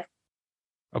lot, Nick.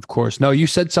 Of course. No, you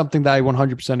said something that I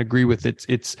 100% agree with.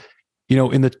 It's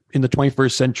in the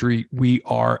 21st century, we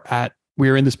are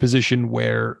in this position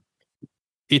where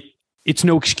it's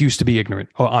no excuse to be ignorant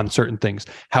on certain things.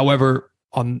 However,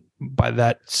 by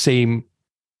that same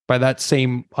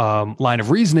line of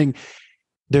reasoning,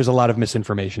 there's a lot of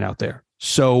misinformation out there.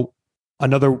 So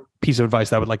another piece of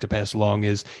advice that I would like to pass along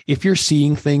is, if you're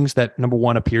seeing things that, number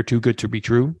one, appear too good to be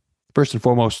true, first and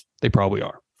foremost, they probably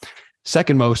are.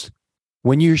 Second most,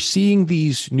 when you're seeing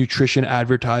these nutrition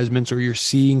advertisements, or you're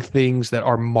seeing things that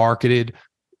are marketed,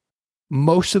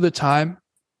 most of the time,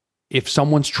 if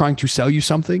someone's trying to sell you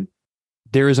something,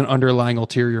 there is an underlying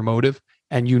ulterior motive,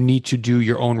 and you need to do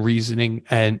your own reasoning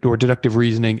or deductive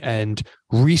reasoning and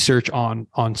research on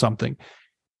something.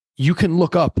 You can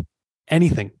look up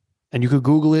anything, and you could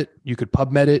Google it, you could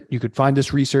PubMed it, you could find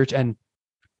this research. And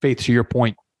Faith, to your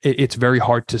point, it's very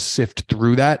hard to sift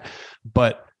through that,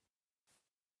 but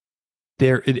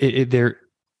there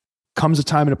comes a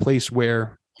time and a place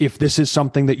where, if this is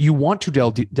something that you want to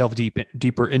delve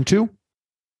deeper into,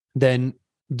 then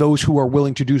those who are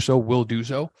willing to do so will do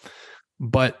so.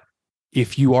 But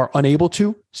if you are unable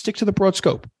to, stick to the broad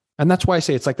scope. And that's why I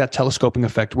say it's like that telescoping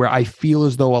effect, where I feel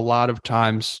as though a lot of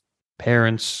times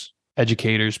parents,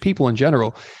 educators, people in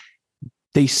general,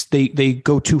 they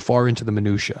go too far into the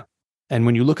minutia. And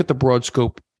when you look at the broad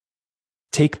scope,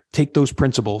 take those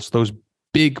principles, those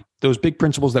big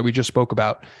principles that we just spoke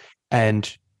about,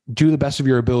 and do the best of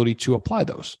your ability to apply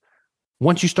those.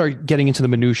 Once you start getting into the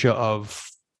minutia of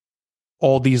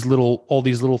all these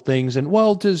little things, and,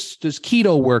 well, does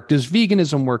keto work? Does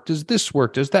veganism work? Does this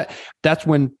work? Does that? That's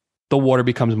when the water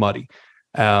becomes muddy.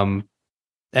 And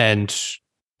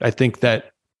I think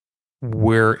that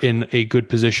we're in a good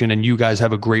position, and you guys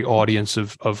have a great audience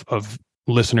of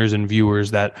listeners and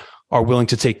viewers that are willing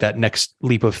to take that next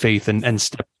leap of faith and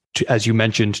step to, as you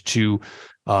mentioned, to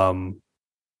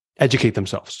educate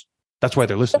themselves. That's why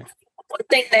they're listening. One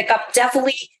thing, Nick, I'm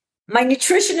definitely, my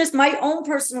nutritionist, my own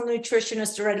personal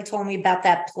nutritionist already told me about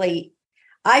that plate.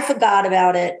 I forgot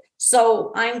about it.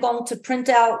 So I'm going to print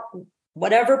out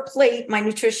whatever plate my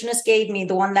nutritionist gave me,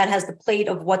 the one that has the plate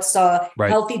of what's a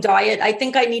healthy diet. I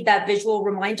think I need that visual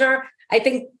reminder. I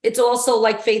think it's also,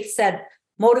 like Faith said,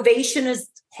 motivation is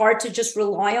hard to just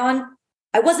rely on.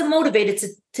 I wasn't motivated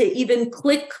to even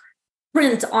click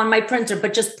print on my printer,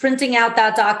 but just printing out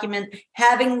that document,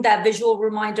 having that visual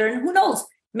reminder. And who knows,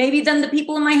 maybe then the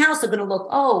people in my house are going to look,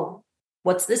 oh,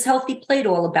 what's this healthy plate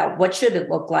all about? What should it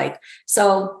look like?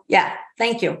 So yeah,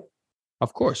 thank you.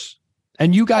 Of course.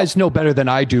 And you guys know better than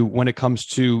I do when it comes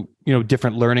to,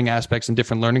 different learning aspects and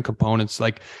different learning components.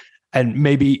 And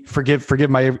maybe forgive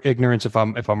my ignorance if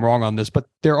I'm wrong on this, but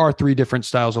there are 3 different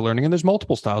styles of learning and there's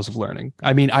multiple styles of learning.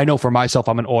 I mean, I know for myself,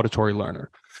 I'm an auditory learner.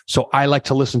 So I like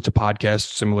to listen to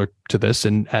podcasts similar to this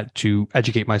and to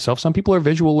educate myself. Some people are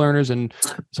visual learners and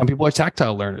some people are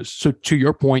tactile learners. So to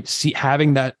your point,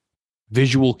 having that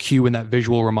visual cue and that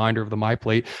visual reminder of the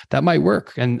MyPlate, that might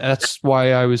work. And that's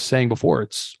why I was saying before,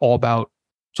 it's all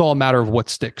a matter of what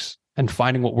sticks and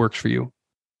finding what works for you.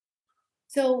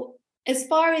 So as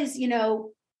far as,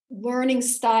 learning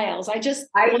styles, I knew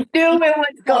it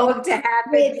was going to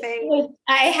happen.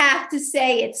 I have to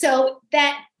say it. So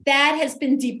that has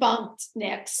been debunked,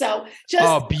 Nick. So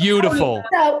just beautiful.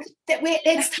 So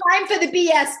it's time for the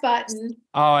BS button.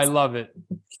 Oh, I love it.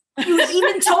 You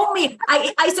even told me,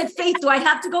 I said, Faith, do I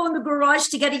have to go in the garage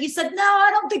to get it? You said, no, I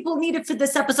don't think we'll need it for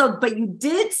this episode. But you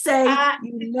did say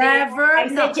you never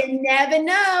know. Said you never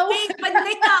know. But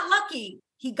Nick got lucky.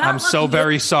 I'm lucky. So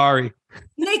very sorry.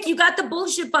 Nick, you got the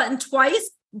bullshit button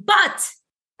twice, but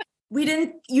you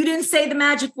didn't say the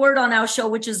magic word on our show,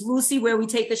 which is Lucy, where we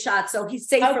take a shot. So he's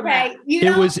safe from that.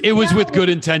 It was with good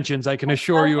intentions. I can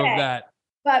assure you of that.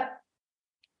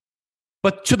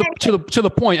 But to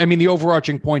the point, I mean, the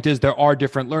overarching point is there are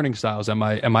different learning styles.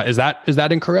 Is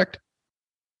that incorrect?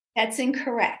 That's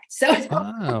incorrect. So,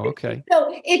 okay.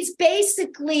 So it's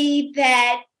basically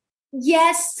that,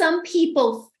 yes, some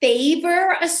people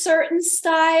favor a certain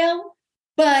style,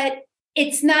 but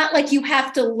it's not like you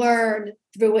have to learn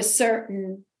through a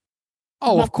certain.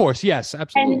 Oh, of course. Yes,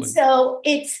 absolutely. And so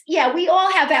we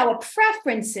all have our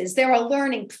preferences. There are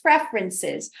learning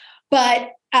preferences,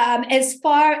 but as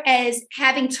far as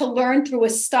having to learn through a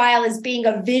style as being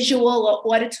a visual or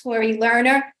auditory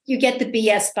learner, you get the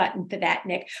BS button for that,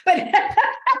 Nick. But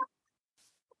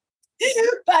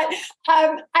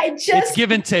it's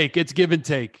give and take. It's give and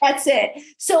take. That's it.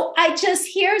 So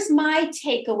here's my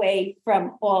takeaway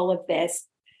from all of this.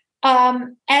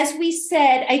 As we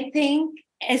said, I think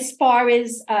as far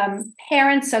as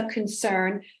parents are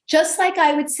concerned, just like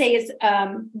I would say is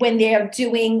when they're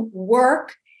doing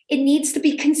work, it needs to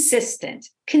be consistent.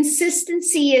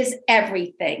 Consistency is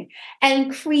everything.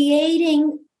 And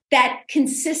creating that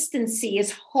consistency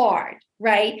is hard,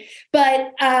 right?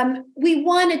 But we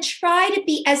want to try to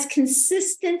be as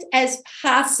consistent as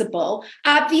possible.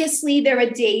 Obviously, there are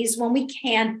days when we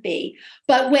can't be,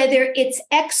 but whether it's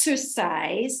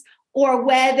exercise or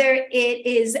whether it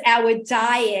is our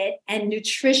diet and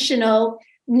nutritional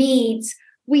needs,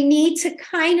 we need to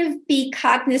kind of be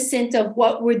cognizant of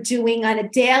what we're doing on a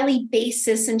daily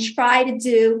basis and try to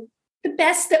do the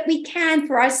best that we can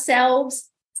for ourselves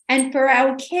and for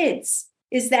our kids.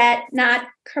 Is that not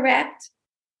correct?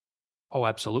 Oh,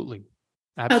 absolutely.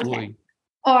 Absolutely. Okay.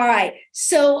 All right.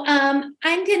 So I'm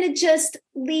going to just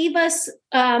leave us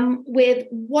with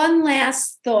one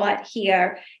last thought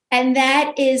here, and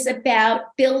that is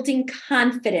about building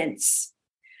confidence.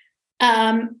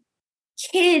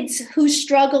 Kids who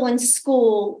struggle in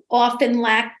school often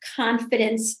lack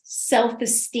confidence,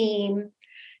 self-esteem.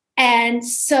 And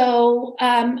so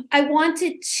I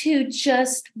wanted to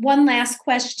just one last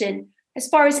question. As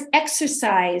far as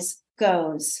exercise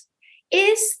goes,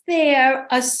 is there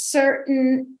a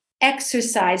certain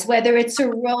exercise, whether it's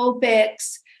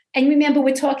aerobics, and remember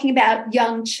we're talking about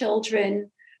young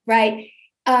children, right?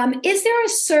 Is there a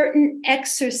certain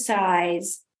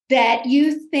exercise that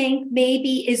you think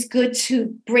maybe is good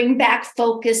to bring back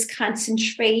focus,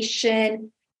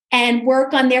 concentration, and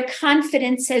work on their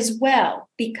confidence as well?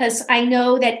 Because I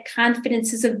know that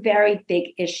confidence is a very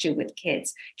big issue with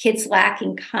kids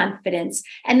lacking confidence,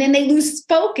 and then they lose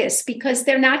focus because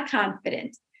they're not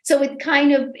confident. So it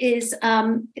kind of is,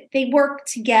 they work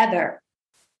together.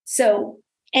 So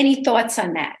any thoughts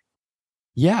on that?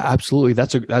 Yeah, absolutely.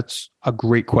 That's a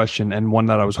great question, and one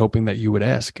that I was hoping that you would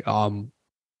ask.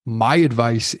 my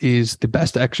advice is the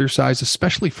best exercise,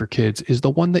 especially for kids, is the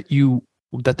one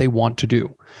that they want to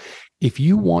do. If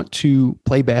you want to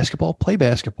play basketball, play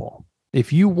basketball.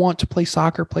 If you want to play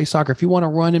soccer, play soccer. If you want to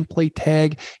run and play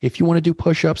tag, if you want to do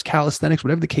push-ups, calisthenics,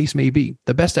 whatever the case may be,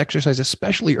 the best exercise,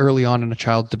 especially early on in a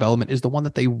child's development, is the one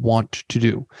that they want to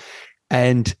do.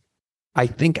 And I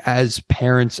think as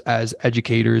parents, as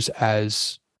educators,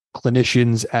 as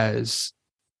clinicians, as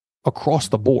across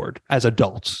the board, as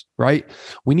adults, right,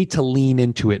 we need to lean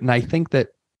into it. And I think that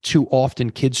too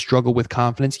often kids struggle with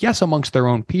confidence, yes, amongst their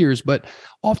own peers, but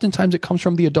oftentimes it comes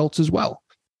from the adults as well.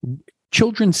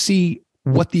 Children see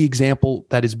what the example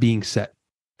that is being set.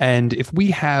 And if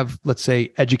we have, let's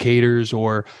say, educators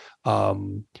or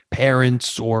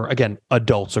parents or, again,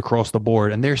 adults across the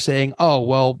board, and they're saying, oh,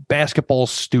 well,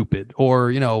 basketball's stupid,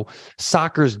 or,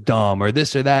 soccer's dumb, or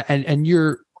this or that. And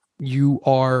you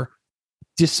are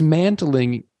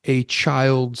dismantling a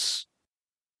child's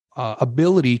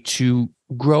ability to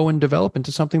grow and develop into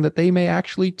something that they may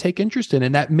actually take interest in.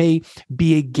 And that may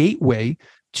be a gateway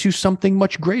to something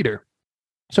much greater.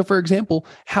 So, for example,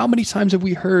 how many times have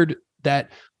we heard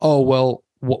that, oh, well,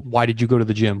 why did you go to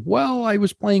the gym? Well, I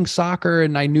was playing soccer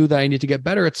and I knew that I need to get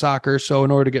better at soccer. So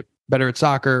in order to get better at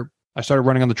soccer, I started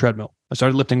running on the treadmill. I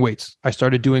started lifting weights. I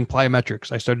started doing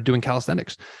plyometrics. I started doing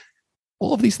calisthenics,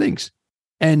 all of these things.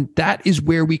 And that is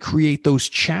where we create those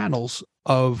channels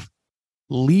of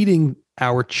leading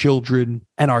our children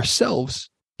and ourselves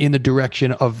in the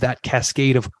direction of that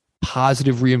cascade of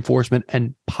positive reinforcement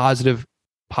and positive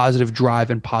drive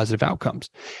and positive outcomes.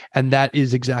 And that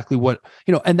is exactly what,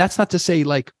 and that's not to say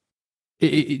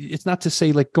it's not to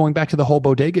say, like, going back to the whole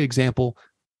bodega example,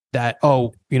 that,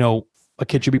 oh, a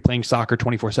kid should be playing soccer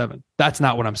 24/7. That's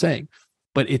not what I'm saying.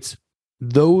 But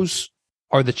those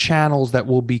are the channels that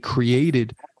will be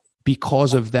created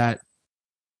because of that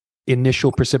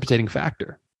initial precipitating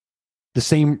factor. The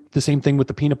same thing with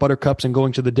the peanut butter cups and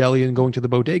going to the deli and going to the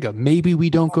bodega. Maybe we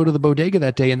don't go to the bodega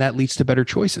that day, and that leads to better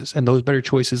choices. And those better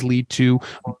choices lead to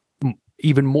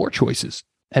even more choices.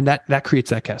 And that creates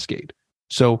that cascade.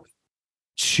 So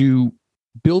to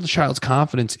build a child's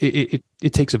confidence, it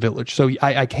takes a village. So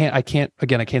I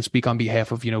can't speak on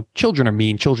behalf of, children are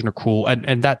mean, children are cruel,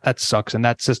 and that sucks. And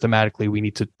that systematically we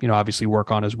need to, obviously work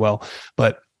on as well.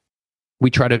 But we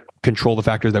try to control the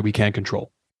factors that we can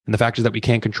control. And the factors that we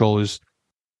can't control is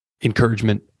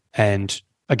encouragement and,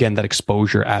 again, that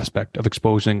exposure aspect of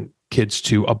exposing kids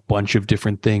to a bunch of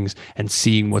different things and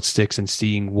seeing what sticks and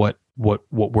seeing what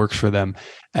works for them,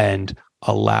 and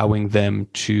allowing them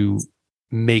to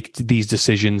make these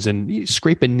decisions and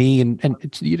scrape a knee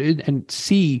and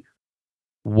see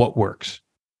what works.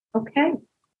 Okay.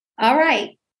 All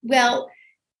right. Well,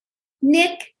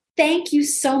 Nick, thank you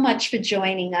so much for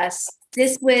joining us.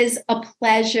 This was a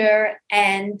pleasure.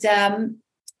 And,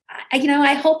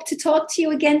 I hope to talk to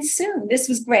you again soon. This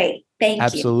was great. Thank you.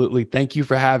 Absolutely. Thank you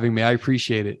for having me. I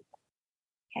appreciate it.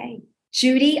 Okay.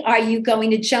 Judy, are you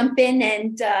going to jump in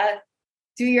and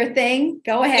do your thing?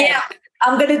 Go ahead. Yeah,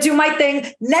 I'm going to do my thing.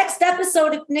 Next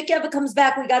episode, if Nick ever comes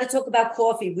back, we got to talk about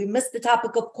coffee. We missed the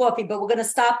topic of coffee, but we're going to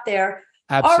stop there.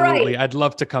 Absolutely. All right. I'd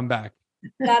love to come back.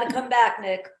 Got to come back,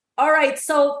 Nick. All right.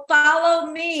 So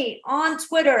follow me on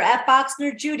Twitter at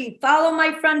BoxnerJudy. Follow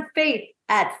my friend Faith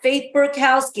at Faith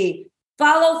Burkowski.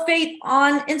 Follow Faith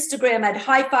on Instagram at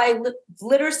Hi-Fi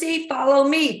Literacy. Follow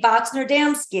me, Boxner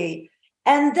Damsky.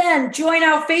 And then join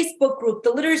our Facebook group,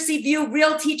 The Literacy View,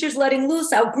 Real Teachers Letting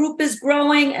Loose. Our group is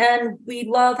growing, and we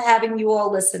love having you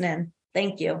all listen in.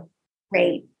 Thank you.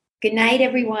 Great. Good night,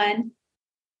 everyone.